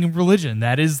worshiping religion.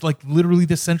 That is like literally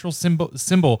the central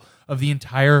symbol of the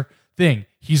entire thing.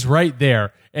 He's right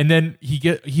there, and then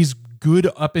he's good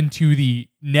up into the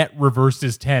net reversed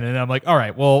is 10. And I'm like, all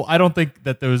right, well, I don't think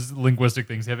that those linguistic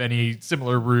things have any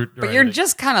similar root. But you're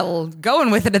just kind of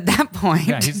going with it at that point.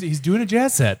 Yeah, he's doing a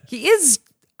jazz set. He is.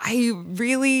 I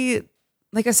really,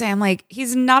 like I say, I'm like,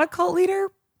 he's not a cult leader,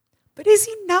 but is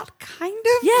he not kind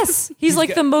of? Yes. He's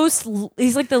like the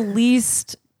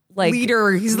least like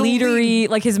leader. He's the leadery.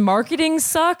 Like his marketing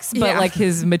sucks, but like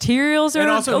his materials are and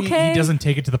also okay. He doesn't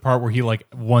take it to the part where he like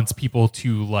wants people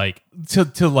to like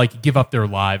to like give up their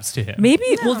lives to him. Maybe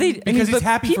because he's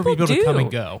happy for people to come and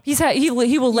go. He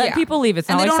will let people leave. It's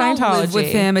not like Scientology. All live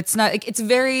with him. It's not. Like, it's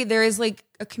very. There is like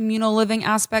a communal living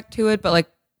aspect to it, but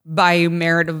like by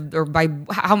merit of or by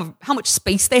how much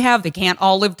space they have, they can't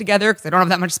all live together because they don't have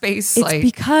that much space. It's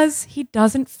because he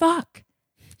doesn't fuck.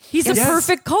 He's a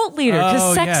perfect cult leader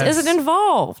because sex isn't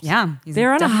involved. Yeah,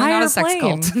 they're on a higher not a sex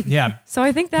plane. cult. Yeah, so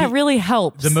I think that really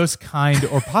helps. The most kind,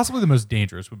 or possibly the most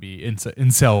dangerous, would be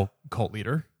incel cult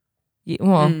leader.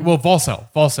 Well,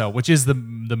 Volcel, which is the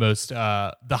most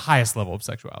the highest level of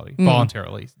sexuality,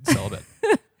 voluntarily celibate.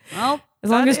 Well, as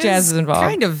long as jazz is involved,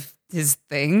 kind of his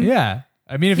thing. Yeah,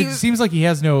 I mean, if it seems like he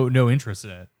has no interest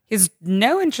in it, he has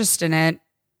no interest in it.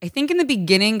 I think in the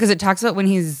beginning, because it talks about when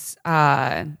he's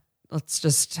let's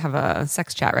just have a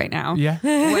sex chat right now. Yeah.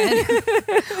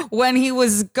 When he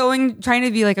was trying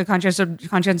to be like a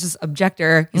conscientious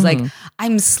objector, he's like,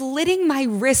 I'm slitting my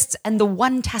wrists and the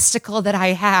one testicle that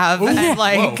I have. And I'm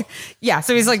like,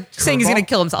 so he's like saying he's going to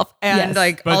kill himself. And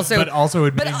like but also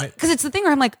admitting because it's the thing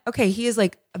where I'm like, okay, he is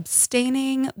like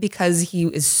abstaining because he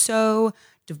is so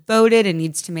devoted and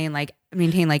needs to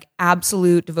maintain like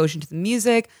absolute devotion to the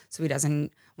music. So he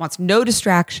wants no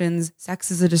distractions. Sex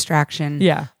is a distraction.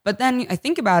 Yeah. But then I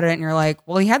think about it and you're like,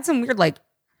 well, he had some weird like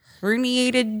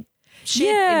herniated shit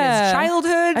in his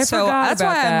childhood. So that's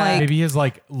why I'm like, maybe he has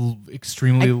like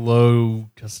extremely low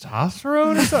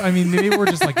testosterone or something. I mean, maybe we're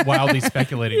just like wildly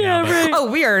speculating now. But.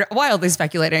 Oh, we are wildly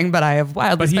speculating, but I have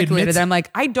wildly speculated. I'm like,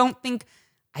 I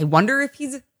wonder if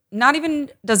he's not even,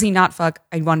 does he not fuck?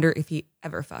 I wonder if he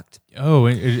ever fucked. Oh,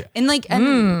 yeah,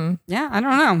 I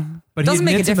don't know. But he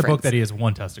admits in the book that he has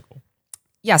one testicle.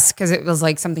 Yes, because it was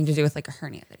like something to do with like a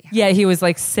hernia that he had. Yeah, he was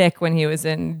like sick when he was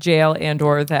in jail and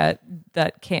or that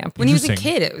camp. When he was a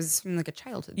kid, it was like a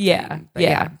childhood thing.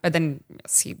 But then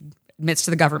he admits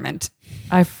to the government.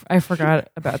 I forgot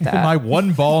about that. My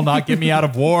one ball not get me out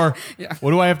of war. Yeah.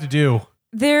 What do I have to do?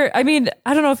 I mean,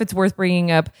 I don't know if it's worth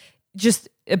bringing up just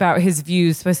about his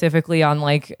views specifically on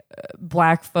like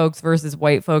black folks versus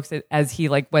white folks as he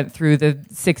like went through the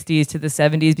 60s to the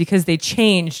 70s because they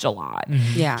changed a lot.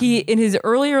 Mm-hmm. Yeah. He in his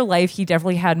earlier life he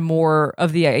definitely had more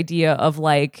of the idea of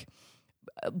like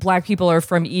black people are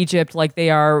from Egypt, like they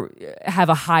have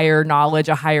a higher knowledge,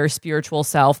 a higher spiritual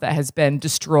self that has been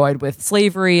destroyed with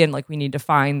slavery and like we need to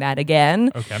find that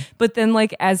again. Okay. But then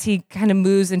like as he kind of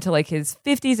moves into like his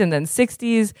 50s and then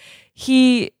 60s,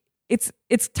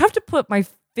 it's tough to put my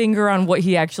finger on what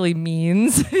he actually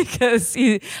means because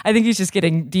I think he's just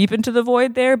getting deep into the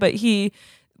void there. But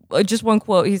just one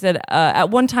quote, he said,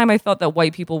 at one time I felt that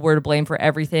white people were to blame for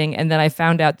everything. And then I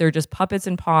found out they're just puppets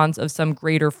and pawns of some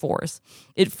greater force.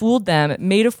 It fooled them,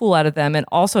 made a fool out of them, and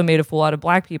also made a fool out of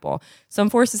black people. Some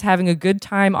force is having a good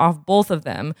time off both of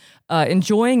them,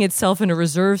 enjoying itself in a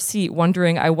reserved seat,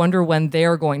 I wonder when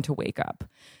they're going to wake up.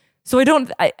 So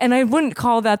I wouldn't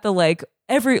call that the like,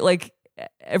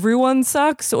 everyone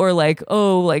sucks or like,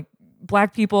 oh, like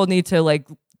black people need to like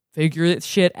figure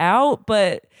shit out.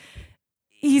 But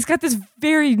he's got this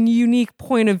very unique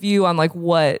point of view on like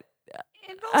what,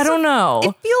 I don't know.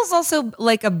 It feels also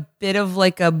like a bit of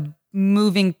like a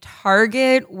moving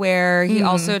target where he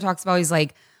also talks about he's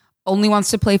like only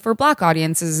wants to play for black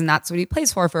audiences and that's what he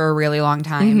plays for a really long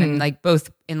time. And like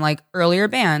both in like earlier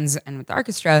bands and with the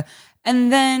orchestra.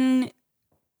 And then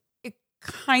it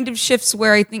kind of shifts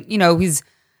where I think, he's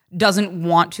doesn't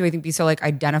want to, I think, be so like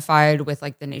identified with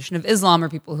like the Nation of Islam or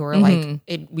people who are like,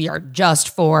 we are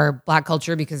just for black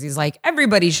culture because he's like,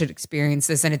 everybody should experience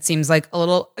this. And it seems like a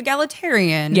little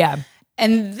egalitarian. Yeah.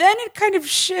 And then it kind of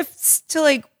shifts to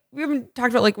like, we haven't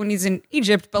talked about like when he's in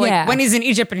Egypt, but like when he's in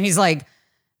Egypt and he's like,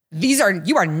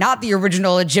 you are not the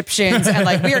original Egyptians. And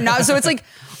like, we are not. So it's like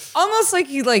almost like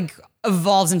he like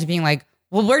evolves into being like,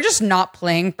 well, we're just not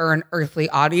playing for an earthly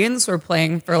audience. We're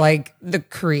playing for like the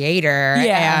creator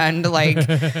and like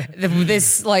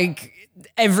this, like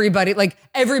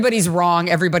everybody's wrong.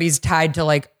 Everybody's tied to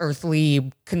like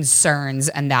earthly concerns.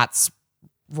 And that's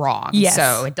wrong. Yes.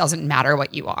 So it doesn't matter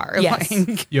what you are. Yes.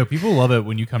 Like, Yo, people love it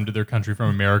when you come to their country from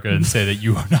America and say that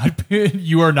you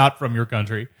are not from your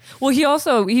country. Well,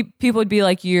 people would be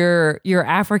like, you're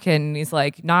African. And he's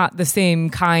like, not the same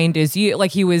kind as you.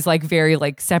 Like he was like very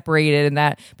like separated in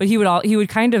that, but he would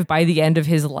kind of by the end of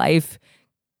his life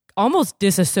almost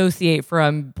disassociate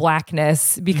from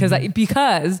blackness because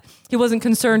he wasn't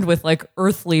concerned with like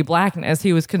earthly blackness.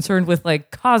 He was concerned with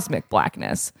like cosmic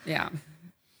blackness. yeah.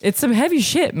 It's some heavy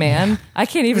shit, man. I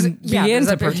can't even begin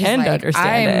to pretend to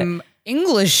understand I'm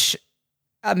English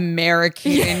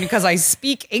American because I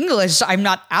speak English. I'm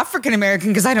not African American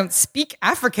because I don't speak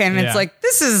African. Yeah. It's like,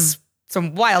 this is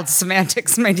some wild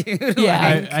semantics, my dude.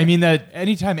 Yeah. I mean that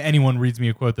anytime anyone reads me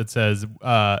a quote that says,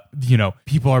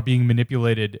 people are being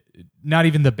manipulated, not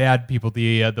even the bad people,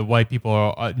 the white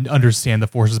people understand the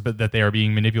forces but that they are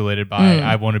being manipulated by.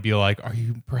 I want to be like, are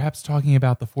you perhaps talking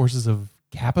about the forces of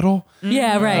capital?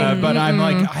 Yeah, right. But I'm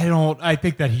like, I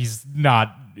think that he's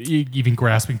not even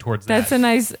grasping towards that.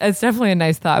 It's definitely a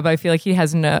nice thought, but I feel like he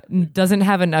doesn't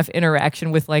have enough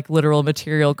interaction with like literal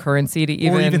material currency to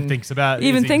even thinks about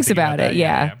it.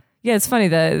 Yeah. Yeah, it's funny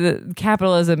that the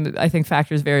capitalism, I think,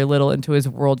 factors very little into his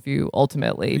worldview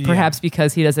ultimately, perhaps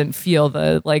because he doesn't feel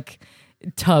the like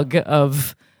tug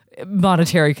of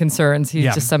monetary concerns. He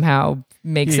just somehow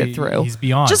makes it through. He's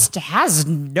beyond. Just has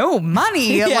no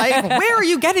money. Like, where are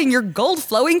you getting your gold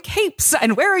flowing capes?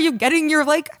 And where are you getting your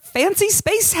like fancy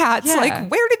space hats? Yeah. Like,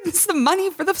 where did the money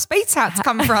for the space hats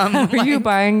come from? Are you Like,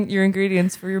 buying your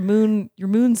ingredients for your moon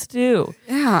stew?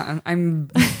 yeah, I'm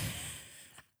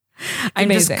just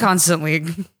amazing. constantly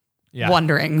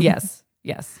wondering. Yes.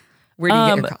 Where do you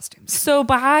get your costumes? So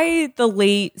by the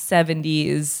late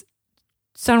 70s,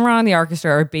 Sun Ra and the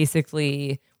orchestra are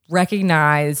basically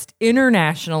recognized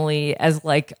internationally as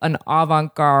like an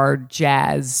avant-garde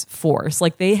jazz force.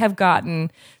 Like they don't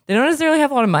necessarily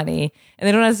have a lot of money and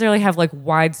they don't necessarily have like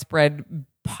widespread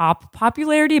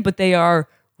popularity, but they are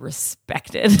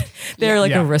respected. They're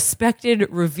like a respected,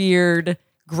 revered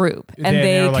group and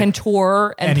they can like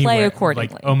tour and anywhere, play accordingly.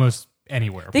 Like almost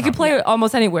anywhere. They could play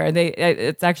almost anywhere.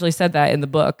 It's actually said that in the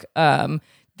book.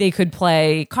 They could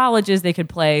play colleges. They could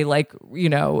play like,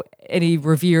 any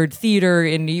revered theater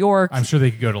in New York. I'm sure they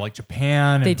could go to like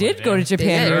Japan. They did go to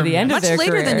Japan near the end of their career.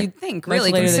 Much later than you'd think,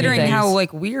 really, considering how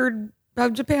like weird how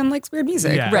Japan likes weird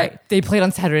music. Yeah. Right. They played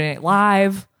on Saturday Night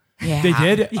Live. Yeah. They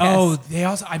did? Yes. Oh, they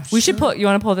also... We should you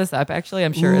want to pull this up, actually?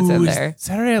 I'm sure it's in there.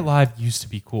 Saturday Night Live used to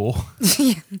be cool.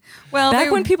 Well,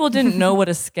 Back when people didn't know what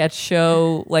a sketch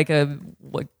show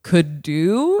what could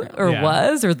do or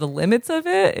was or the limits of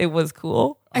it, it was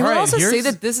cool. I will also say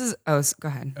that this is... Oh, go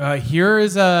ahead. Here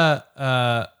is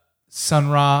a Sun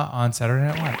Ra on Saturday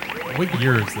Night Live. What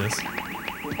year is this?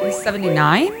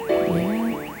 79?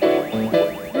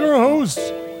 Your host,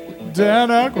 Dan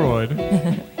Aykroyd.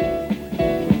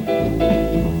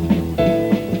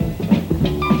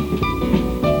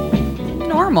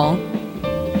 Normal.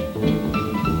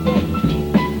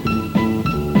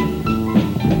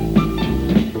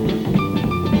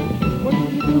 What do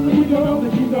you do when you know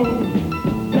that you know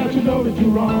that you know that you're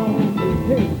wrong?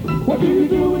 Hey, what do you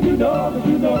do when you know that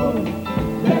you know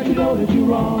that you know that you're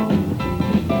wrong?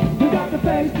 You got to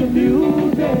face the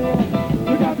music.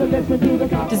 You got to listen to the...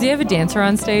 Does he have a dancer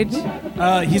on stage?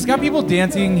 He's got people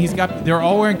dancing. They're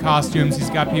all wearing costumes. He's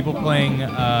got people playing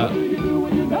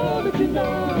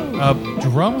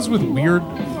drums with weird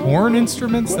horn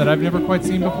instruments that I've never quite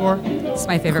seen before. It's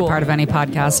my favorite part of any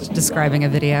podcast, describing a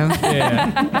video.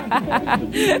 Yeah.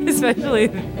 Especially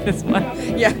this one.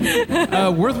 Yeah.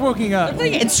 Worth looking up.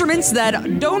 Playing instruments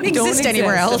that don't exist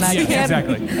anywhere else. and I Yeah, can't-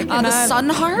 exactly. The sun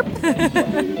harp?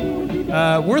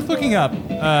 Worth looking up.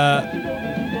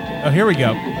 Here we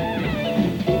go.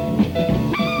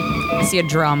 I see a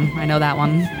drum. I know that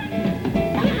one.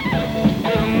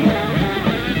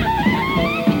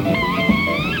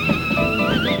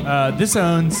 This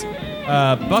owns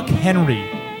Buck Henry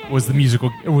was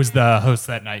the host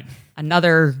that night.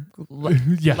 Another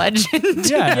Yeah. legend.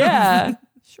 Yeah,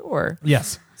 sure.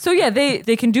 Yes. So yeah,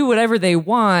 they can do whatever they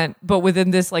want, but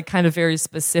within this like kind of very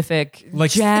specific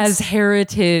Like, jazz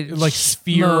heritage Like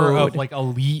sphere mode. of like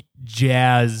elite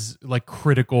jazz, like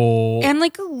critical. And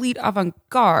like elite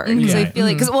avant-garde. Because I feel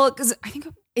like, because I think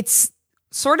it's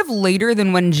sort of later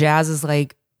than when jazz is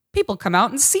like, people come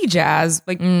out and see jazz.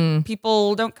 Like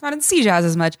people don't come out and see jazz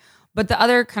as much. But the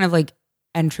other kind of like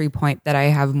entry point that I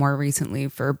have more recently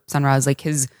for Sun Ra is like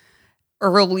his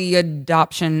early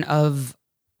adoption of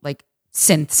like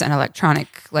synths and electronic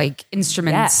like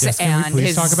instruments. Yes, can we and please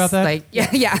his talk about that? like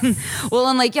yeah. Well,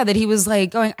 and like that he was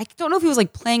like going. I don't know if he was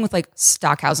like playing with like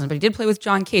Stockhausen, but he did play with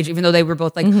John Cage, even though they were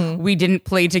both like we didn't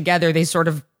play together. They sort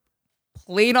of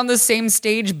played on the same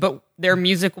stage, but their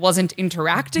music wasn't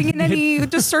interacting in any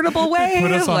discernible way.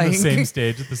 Put us on the Like, same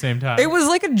stage at the same time. It was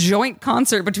like a joint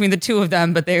concert between the two of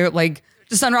them, but they were like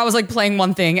Sun Ra was like playing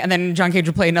one thing, and then John Cage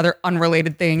would play another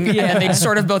unrelated thing, and then they'd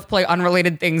sort of both play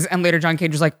unrelated things. And later, John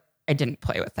Cage was like, "I didn't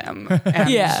play with him." And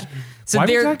Yeah. So Why would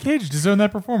they're. John Cage disown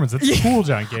that performance? That's cool,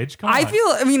 John Cage. Come on.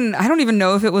 I mean, I don't even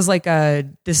know if it was like a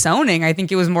disowning. I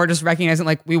think it was more just recognizing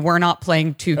like we were not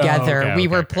playing together. okay, we okay,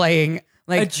 were okay. playing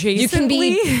like you can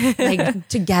be like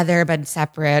together but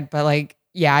separate. But like,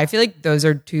 yeah, I feel like those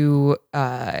are two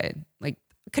like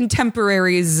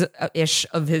contemporaries ish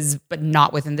of his, but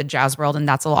not within the jazz world. And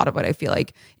that's a lot of what I feel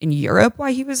like in Europe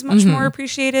why he was much more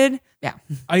appreciated. Yeah.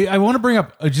 I want to bring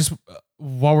up just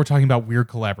while we're talking about weird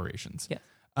collaborations.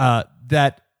 Yeah.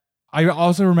 That I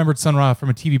also remembered Sun Ra from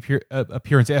a TV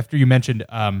appearance after you mentioned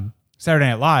Saturday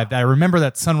Night Live. That I remember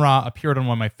that Sun Ra appeared on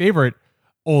one of my favorite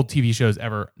old TV shows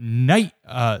ever, Night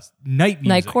Music.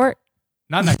 Night Court.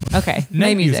 Not Night. Okay.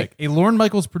 Night Music. A Lorne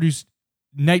Michaels produced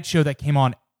night show that came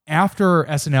on after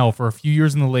SNL for a few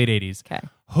years in the late 80s. Okay.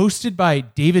 Hosted by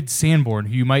David Sanborn,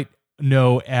 who you might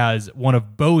know as one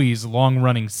of Bowie's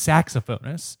long-running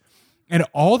saxophonists. And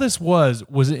all this was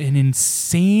an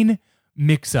insane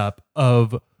mix-up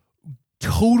of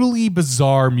totally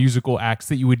bizarre musical acts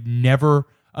that you would never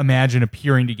imagine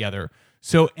appearing together.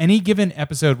 So any given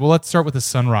episode, well, let's start with the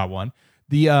Sun Ra one.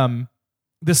 The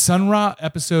Sun Ra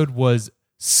episode was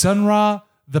Sun Ra,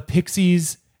 the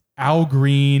Pixies, Al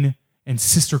Green, and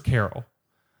Sister Carol.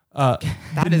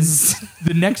 That is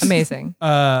The next Amazing.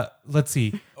 Let's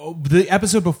see. The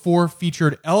episode before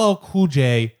featured LL Cool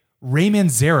J, Ray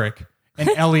Manzarek, and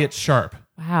Elliot Sharp.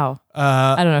 Wow.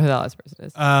 I don't know who that last person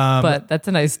is, but that's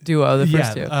a nice duo. The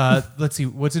first two. Let's see.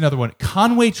 What's another one?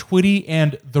 Conway Twitty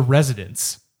and The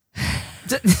Residents.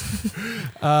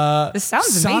 this sounds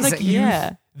Sonic amazing. Youth,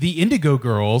 Yeah. The Indigo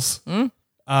Girls, and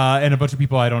a bunch of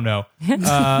people I don't know.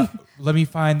 Let me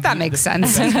find. That makes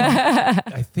sense.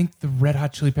 I think the Red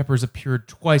Hot Chili Peppers appeared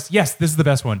twice. Yes, this is the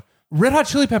best one. Red Hot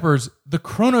Chili Peppers, the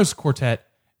Kronos Quartet,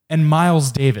 and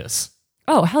Miles Davis.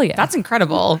 Oh, hell yeah. That's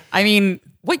incredible. I mean,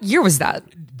 what year was that?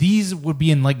 These would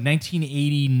be in like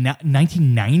 1980,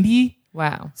 1990.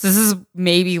 wow. So this is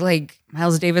maybe like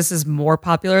Miles Davis is more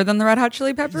popular than the Red Hot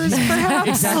Chili Peppers, perhaps?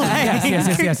 Exactly.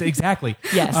 Yes, exactly.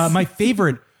 Yes. My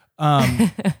favorite,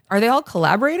 Are they all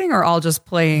collaborating or all just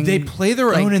playing? they play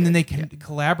their own and then they can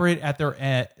collaborate at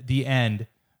the end.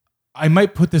 I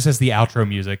might put this as the outro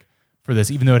music for this,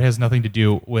 even though it has nothing to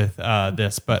do with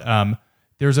this. But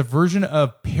there's a version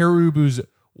of Pere Ubu's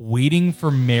Waiting for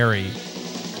Mary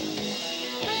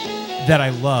that I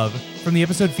love from the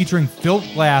episode featuring Phil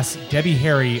Glass, Debbie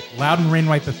Harry, Loudon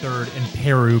Rainwhite III, and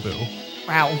Pere Ubu.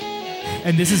 Wow.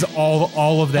 And this is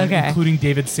all of them, Okay. including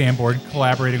David Sanborn,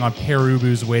 collaborating on Pere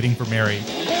Ubu's Waiting for Mary.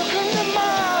 Welcome to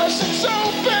Mars, it's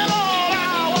open all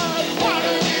hours. What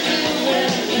are you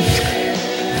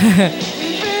doing?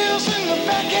 Bills in the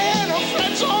back end, her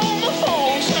friends on the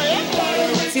phone say, what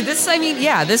are we See, this, I mean,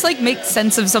 yeah, this like makes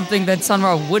sense of something that Sun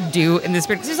Ra would do in this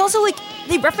period. Because there's also like,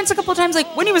 they reference a couple of times,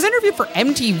 like when he was interviewed for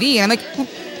MTV, and I'm like,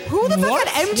 who the What?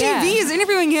 fuck at MTV Yeah. is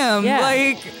interviewing him? Yeah.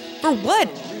 Like, for what?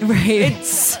 Right.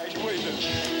 It's,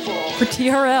 For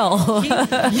TRL.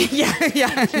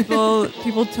 yeah.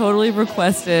 people totally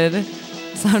requested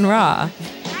Sun Ra.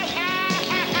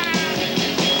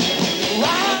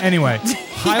 Anyway,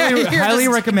 highly You're just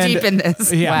recommend. deep in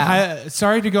this. Yeah, Wow.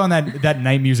 sorry to go on that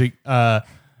night music So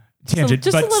tangent,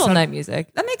 just but a little Sun- night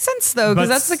music. That makes sense though, because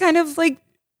But- that's the kind of like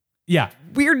Yeah,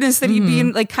 weirdness that he'd be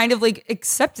in, like kind of like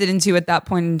accepted into at that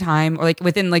point in time, or like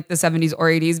within like the 70s or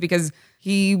 80s, because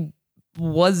he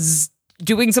was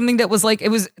doing something that was like, it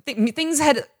was things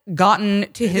had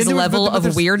gotten to his And there was- level but of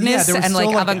there's- weirdness there was and like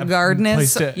still, a place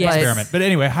avant-gardeness. to Yes. experiment. But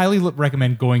anyway, highly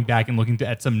recommend going back and looking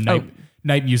at some Oh.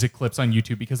 night music clips on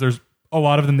YouTube, because there's a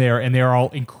lot of them there, and they are all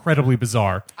incredibly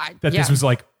bizarre. That yeah. this was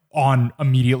like on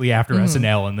immediately after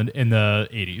SNL in the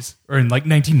 80s or in like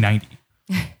 1990.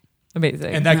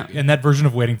 Amazing. And that version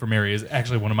of Waiting for Mary is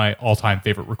actually one of my all-time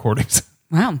favorite recordings.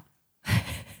 Wow.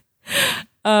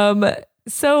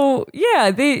 So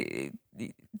yeah, they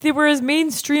were as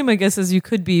mainstream, I guess, as you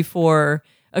could be for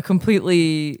a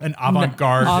completely An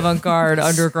avant-garde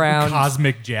underground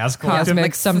cosmic jazz collective. cosmic,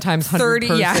 Like sometimes 30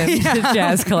 100-person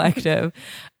jazz collective.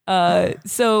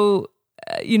 So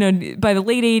by the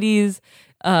late 80s,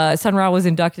 Sun Ra was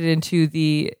inducted into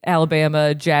the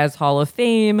Alabama Jazz Hall of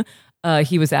Fame.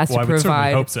 He was asked Well, I to would certainly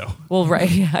provide. hope so. Well, right.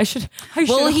 Yeah, I should.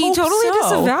 Well, he hope totally so.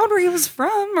 disavowed where he was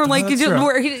from, or like that's true.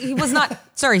 where he was not.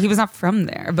 Sorry, he was not from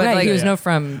there, but Right, like he was no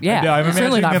from. Yeah, Yeah, I'm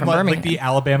certainly imagining not him from like Birmingham. the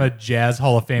Alabama Jazz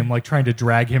Hall of Fame, like trying to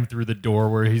drag him through the door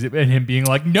where he's and him being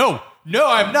like, no,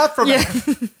 I'm not from. Yeah.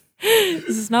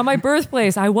 This is not my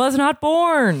birthplace. I was not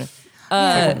born.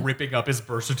 Like ripping up his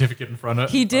birth certificate in front of.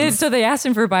 He did. So they asked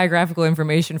him for biographical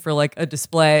information for like a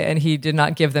display, and he did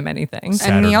not give them anything. And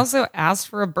Saturn. he also asked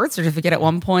for a birth certificate at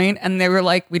one point, and they were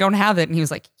like, "We don't have it," and he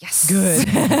was like, "Yes, good."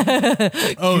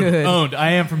 Owned.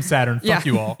 I am from Saturn. Fuck Yeah.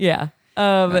 you all. Yeah.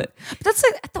 But that's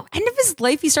like, at the end of his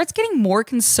life, he starts getting more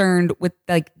concerned with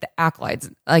like the accolades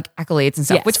and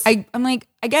stuff. Yes. Which I'm like,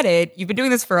 I get it. You've been doing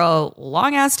this for a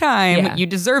long ass time. Yeah. You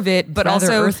deserve it, but rather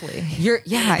also earthly.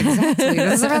 Exactly.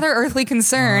 This is a rather earthly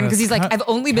concern because he's like, I've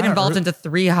only been kinda involved earth- into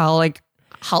 3 Hall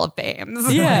of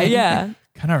Fames. Yeah. Yeah.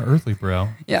 Kind of earthly, bro.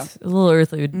 Yeah. A little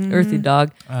earthy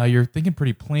dog. You're thinking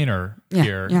pretty plainer Yeah,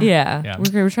 here. yeah. Yeah. Yeah.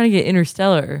 We're trying to get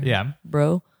Interstellar. Yeah.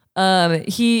 Bro.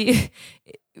 He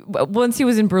once he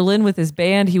was in Berlin with his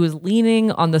band, he was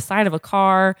leaning on the side of a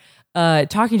car,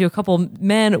 talking to a couple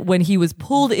men. When he was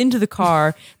pulled into the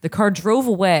car drove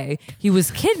away. He was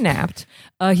kidnapped.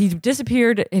 He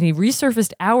disappeared and he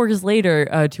resurfaced hours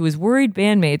later to his worried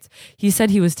bandmates. He said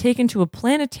he was taken to a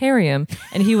planetarium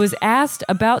and he was asked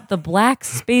about the Black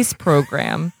Space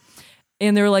Program.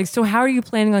 And they were like, "So how are you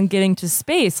planning on getting to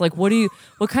space? Like, what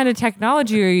kind of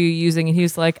technology are you using?" And he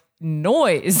was like,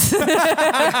 "Noise."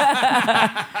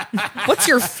 What's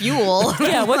your fuel?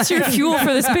 Yeah, what's your fuel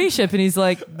for the spaceship? And he's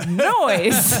like,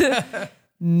 "Noise."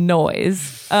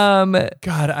 Noise.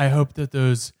 God, I hope that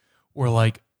those were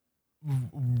like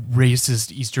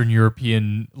racist Eastern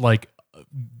European, like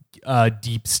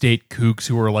deep state kooks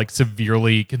who are like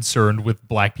severely concerned with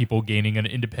black people gaining an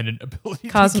independent ability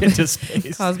to get to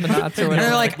space. Cosmonauts or And whatever.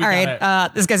 they're like, we all right,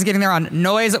 gotta- this guy's getting there on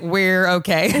noise. We're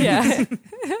okay. Yeah.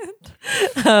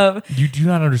 You do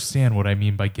not understand what I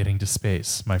mean by getting to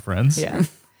space, my friends. Yeah.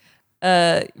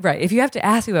 Right. If you have to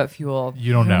ask about fuel,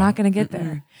 You don't you're know. not going to get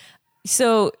there.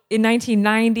 So in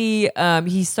 1990,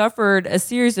 he suffered a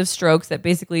series of strokes that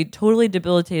basically totally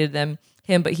debilitated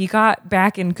him, but he got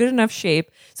back in good enough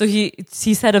shape. So he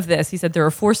said of this, he said, "There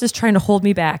are forces trying to hold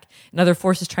me back and other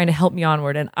forces trying to help me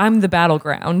onward. And I'm the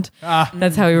battleground."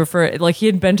 That's how he referred it. Like he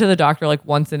had been to the doctor like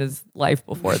once in his life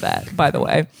before that, by the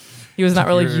way. He was not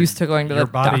really used to going to the Your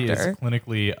body doctor. is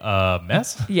clinically a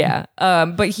mess. Yeah.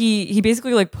 But he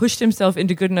basically like pushed himself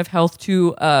into good enough health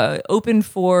to open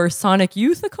for Sonic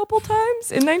Youth a couple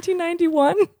times in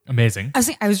 1991. Amazing.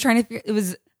 I was trying to figure, it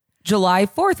was July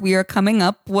 4th. We are coming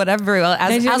up, whatever, as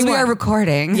we 1991. are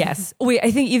recording. Yes. Wait, I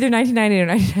think either 1990 or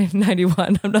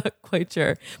 1991. I'm not quite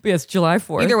sure. But yes, July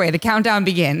 4th. Either way, the countdown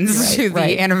begins to the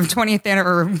right. 20th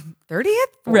anniversary. 30th? 40th?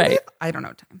 Right. I don't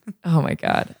know time. Oh my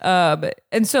God.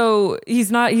 And so he's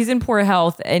in poor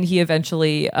health and he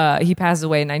eventually, he passes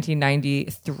away in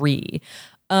 1993.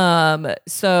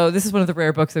 So this is one of the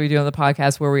rare books that we do on the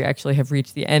podcast where we actually have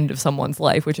reached the end of someone's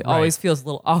life, which always feels a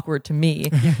little awkward to me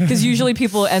because usually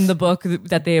people end the book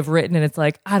that they have written and it's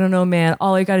like, I don't know, man,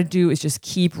 all I got to do is just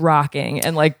keep rocking.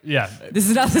 And like, Yeah. this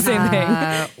is not the same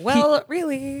thing. Well,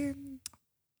 really.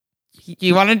 Do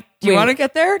you want to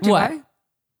get there? Do What? I?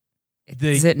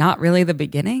 Is it not really the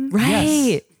beginning? Right.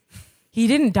 Yes. He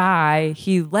didn't die.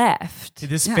 He left.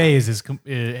 This phase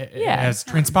has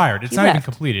transpired. It's He not even left.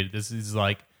 completed. This is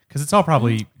like, because it's all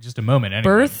probably just a moment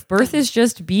anyway. Birth is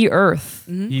just be Earth.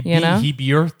 He you know? he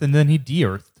be earthed and then he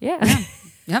de-earthed. Yeah.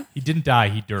 Yep. He didn't die.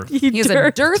 He dearthed. He has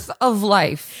a dearth of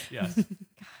life. Yes.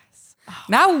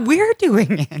 Now we're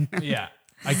doing it. Yeah.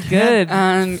 I good.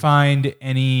 can't find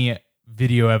any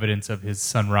video evidence of his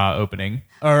Sun Ra opening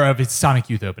or of his Sonic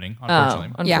Youth opening,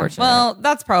 unfortunately. Yeah. Unfortunate. Well,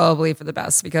 that's probably for the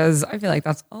best because I feel like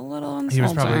that's a little He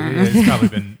was insulting. he's probably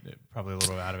been a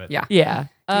little out of it. Yeah. Yeah.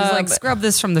 He's like, scrub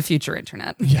this from the future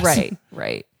internet. Yes.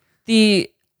 Right.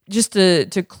 Just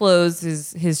to close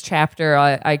his chapter,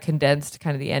 I condensed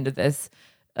kind of the end of this,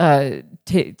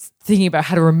 thinking about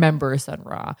how to remember Sun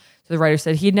Ra. So the writer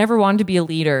said he had never wanted to be a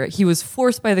leader. He was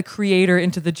forced by the creator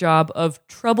into the job of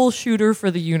troubleshooter for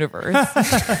the universe,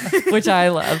 which I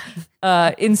love.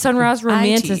 In Sun Ra's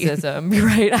romanticism,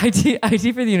 right?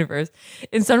 IT for the universe.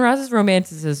 In Sun Ra's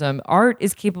romanticism, art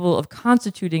is capable of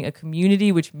constituting a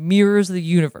community which mirrors the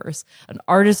universe, an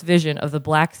artist's vision of the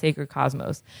black sacred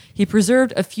cosmos. He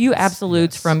preserved a few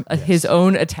absolutes from his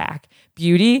own attack: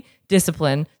 beauty,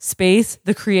 discipline, space,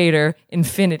 the creator,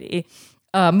 infinity.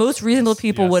 Most reasonable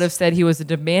people Yes. would have said he was a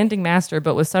demanding master,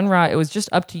 but with Sun Ra, it was just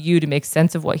up to you to make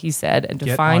sense of what he said and to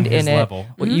Get find on his in it level.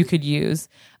 what you could use.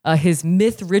 His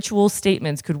myth ritual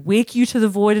statements could wake you to the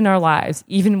void in our lives,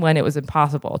 even when it was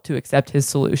impossible to accept his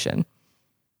solution.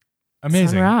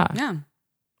 Amazing. Sun Ra. Yeah.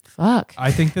 Fuck.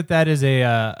 I think that is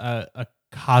a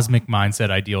cosmic mindset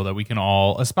ideal that we can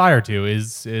all aspire to.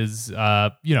 Is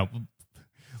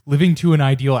living to an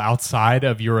ideal outside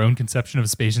of your own conception of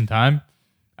space and time.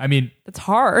 I mean, That's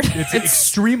hard. it's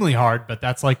extremely hard, but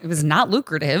that's like It was not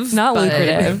lucrative. Not but-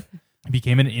 lucrative.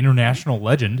 became an international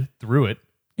legend through it,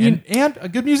 and a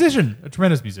good musician, a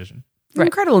tremendous musician. Right.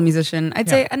 Incredible musician. I'd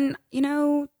Yeah. say, and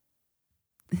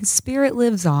his spirit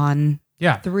lives on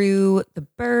Yeah, through the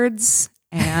birds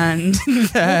and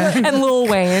And Lil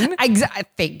Wayne. I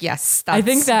think yes. I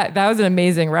think that was an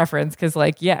amazing reference because,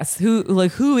 like, yes,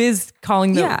 who is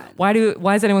calling them? Yeah.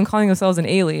 Why is anyone calling themselves an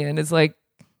alien? It's like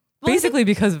basically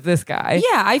because of this guy.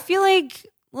 Yeah, I feel like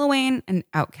Lil Wayne and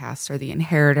Outkast are the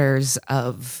inheritors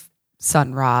of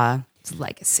Sun Ra's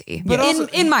legacy. But also-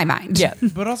 in my mind. Yeah.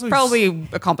 but also Probably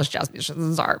accomplished jazz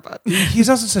musicians are, but he's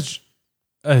also such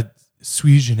a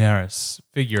sui generis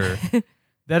figure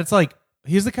that it's like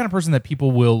he's the kind of person that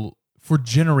people will for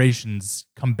generations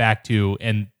come back to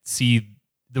and see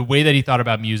the way that he thought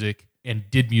about music and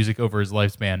did music over his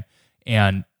lifespan,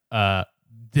 and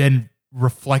then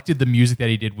reflected the music that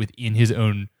he did within his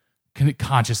own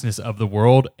consciousness of the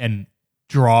world and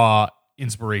draw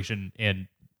inspiration and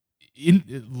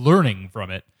in learning from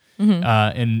it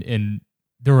in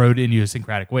their own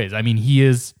idiosyncratic ways. I mean, he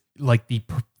is like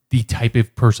the type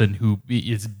of person who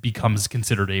becomes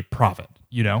considered a prophet,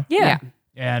 Yeah.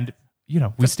 and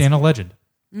we stand a legend.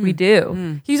 We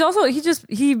do. He's also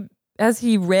as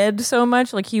he read so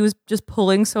much, like he was just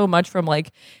pulling so much from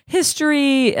like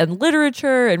history and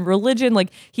literature and religion.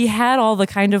 Like he had all the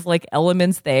kind of like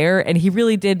elements there, and he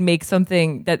really did make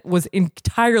something that was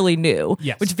entirely new,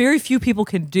 Yes. which very few people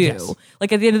can do. Yes.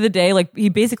 Like at the end of the day, like he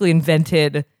basically invent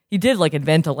a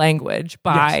language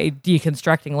by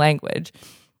deconstructing language.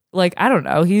 Like, I don't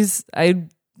know.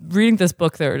 Reading this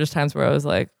book, there were just times where I was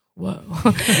like, whoa.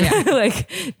 Like,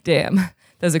 damn.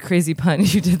 That was a crazy pun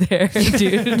you did there,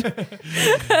 dude.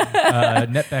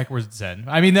 Net backwards Zen.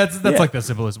 I mean, that's like the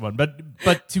simplest one.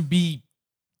 But to be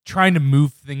trying to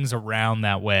move things around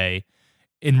that way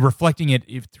and reflecting it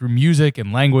through music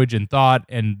and language and thought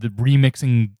and the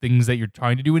remixing things that you're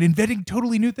trying to do and inventing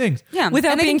totally new things. yeah.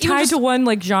 Without And I being think you tied just- to one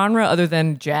like genre other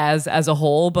than jazz as a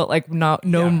whole, but like no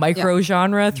micro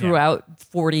genre throughout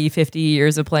 40, 50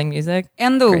 years of playing music.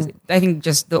 and Crazy. I think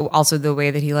just also the way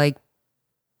that he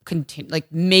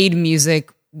made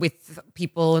music with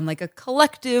people in like a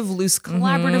collective, loose,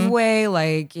 collaborative way.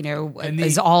 Like, And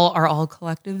are all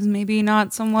collectives maybe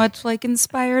not somewhat like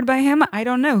inspired by him? I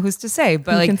don't know. Who's to say?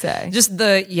 But Who like, can say? just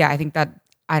I think that,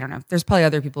 I don't know. There's probably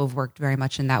other people who've worked very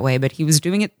much in that way, but he was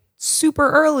doing it super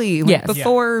early, like, Yes.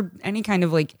 before any kind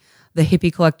of like the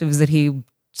hippie collectives that he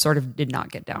sort of did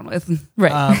not get down with.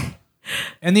 Right.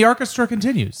 And the orchestra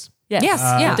continues. yes. yes,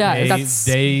 yeah. It does. That's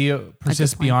They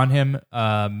persist point. beyond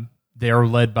him. They are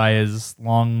led by his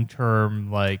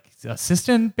long-term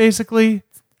assistant, basically.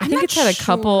 I think not it's had a sure.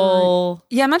 couple.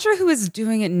 Yeah, I'm not sure who is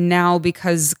doing it now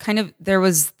because kind of there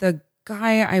was the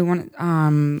guy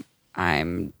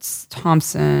I'm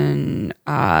Thompson.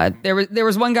 There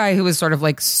was one guy who was sort of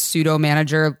like pseudo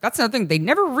manager. That's another thing. They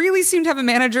never really seem to have a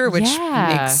manager, which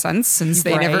Yeah. makes sense since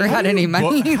they Right. never had any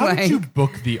money. How did like, you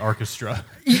book the orchestra?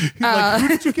 Who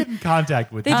did you get in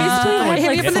contact with? They basically had hit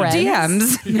me like up in the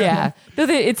friends. DMs. Yeah. No,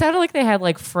 it sounded like they had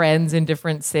like friends in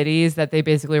different cities that they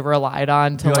basically relied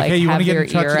on to You're like hey, you want have to get their in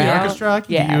touch ear with the out. orchestra?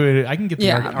 I can get the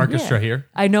Yeah. orchestra here.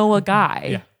 I know a guy.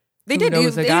 Yeah. They Who did.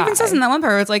 knows a It guy. even says in that one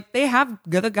part, it's like they have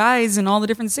the guys in all the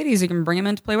different cities. You can bring them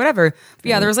in to play whatever. But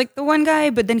yeah, there was like the one guy,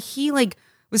 but then he like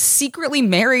was secretly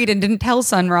married and didn't tell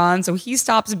Sun Ra, and so he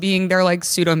stops being their like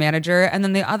pseudo manager. And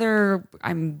then the other,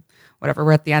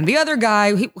 we're at the end. The other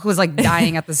guy who was like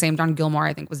dying at the same time, Gilmore,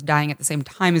 I think, was dying at the same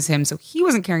time as him, so he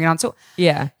wasn't carrying it on. So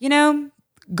Yeah.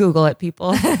 Google it,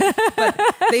 people. But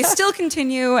they still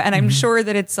continue, and I'm sure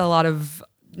that it's a lot of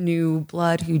new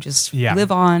blood who just Yeah.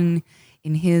 live on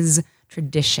in his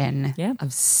tradition Yeah.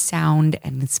 of sound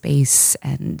and space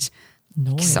and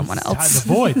someone else. The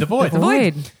void. The void. The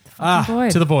fucking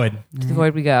void. To the void. To the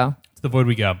void we go. To the void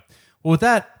we go. Well, with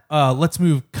that, let's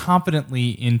move confidently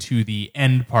into the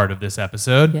end part of this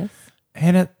episode. Yes.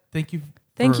 Hannah, thank you.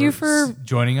 Thank you for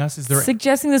joining us. Is there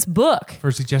Suggesting this book.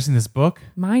 for suggesting this book?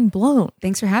 Mind blown.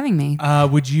 Thanks for having me.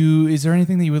 Is there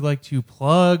anything that you would like to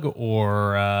plug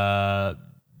or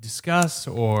discuss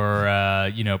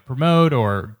or promote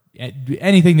or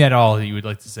anything at all that you would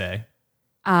like to say?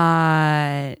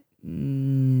 Not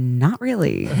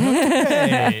really.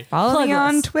 Hey. Follow Plug me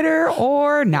on us. Twitter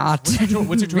or not.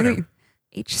 What's your Twitter? Really?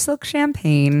 H Silk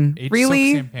Champagne. H.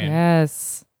 Really? Silk Champagne.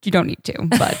 Yes. You don't need to,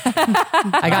 but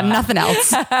I got nothing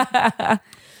else.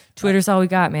 Twitter's all we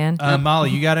got, man. Molly,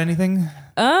 you got anything?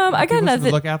 I got people should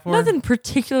nothing. look out for? Nothing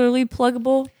particularly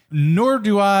pluggable. Nor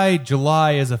do I.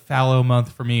 July is a fallow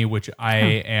month for me, which I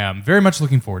am very much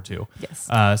looking forward to. Yes.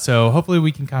 So hopefully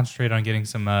we can concentrate on getting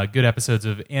some good episodes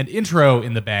of And Intro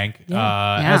in the bank.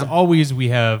 Yeah. As always, we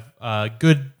have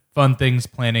good, fun things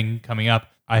planning coming up.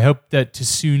 I hope that to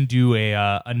soon do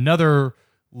another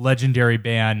legendary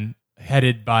band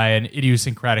headed by an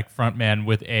idiosyncratic frontman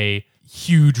with a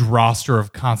huge roster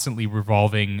of constantly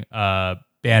revolving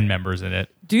band members in it.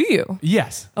 Do you?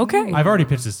 Yes. Okay. I've already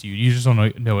pitched this to you. You just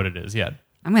don't know what it is yet.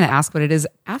 I'm going to ask what it is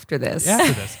after this.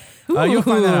 After this. You'll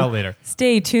find that out later.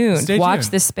 Stay tuned. Stay Watch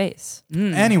tuned. this space.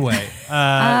 Anyway.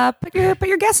 Put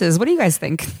your guesses. What do you guys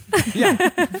think?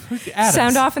 Adams.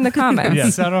 Sound off in the comments. Yeah,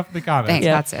 sound off in the comments. Thanks.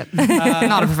 Yeah. That's it.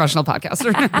 Not a professional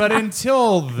podcaster. But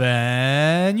until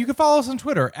then, you can follow us on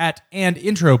Twitter at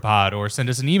 @AndIntroPod or send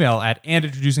us an email at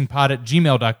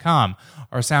andintroducingpod@gmail.com.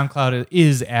 Our SoundCloud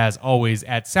is, as always,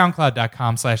 at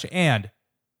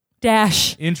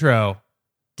soundcloud.com/andintropod.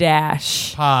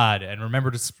 Dash. And remember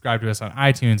to subscribe to us on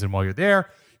iTunes. And while you're there,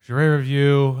 if you rate a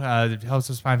review, it helps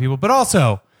us find people. But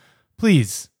also,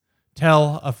 please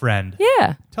tell a friend.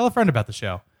 Yeah. Tell a friend about the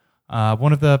show.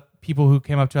 One of the people who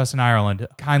came up to us in Ireland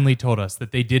kindly told us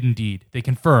that they did indeed. They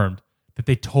confirmed that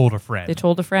they told a friend They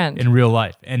told a friend. in real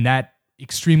life. And that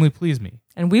extremely pleased me.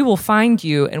 And we will find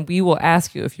you and we will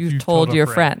ask you if you've told a your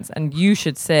friend. friends. And you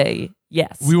should say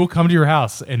yes. We will come to your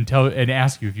house and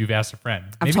ask you if you've asked a friend.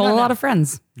 I've told a lot of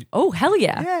friends. Oh, hell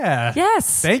yeah. Yeah.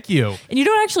 Yes. Thank you. And you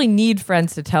don't actually need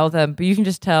friends to tell them, but you can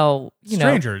just tell,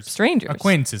 Strangers.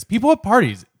 Acquaintances. People at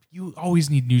parties. You always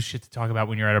need new shit to talk about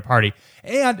when you're at a party.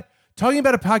 And talking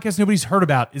about a podcast nobody's heard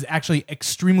about is actually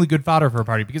extremely good fodder for a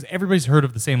party because everybody's heard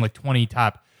of the same 20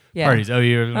 top parties.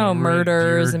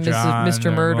 Murders and John,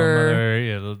 Mr. Murder.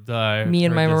 It'll die. Me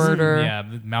and My Murder. Yeah,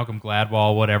 Malcolm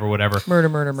Gladwell, whatever. Murder.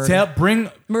 Bring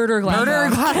Murder Gladwell.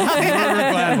 Murder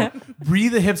Gladwell.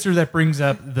 Breathe the hipster that brings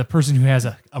up the person who has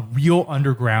a real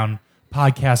underground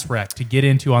podcast rec to get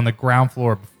into on the ground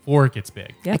floor before it gets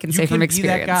big. Yep. I can say from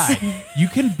experience. Be that guy. You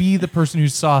can be the person who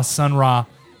saw Sun Ra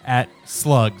at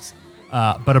Slugs,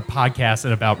 but a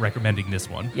podcast about recommending this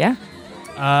one. Yeah.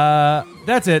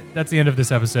 That's it. That's the end of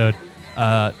this episode.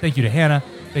 Thank you to Hannah.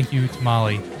 Thank you to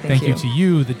Molly. Thank you you to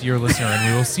you, the dear listener.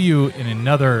 And we will see you in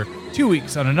another 2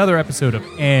 weeks on another episode of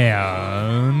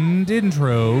And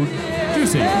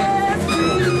Introducing.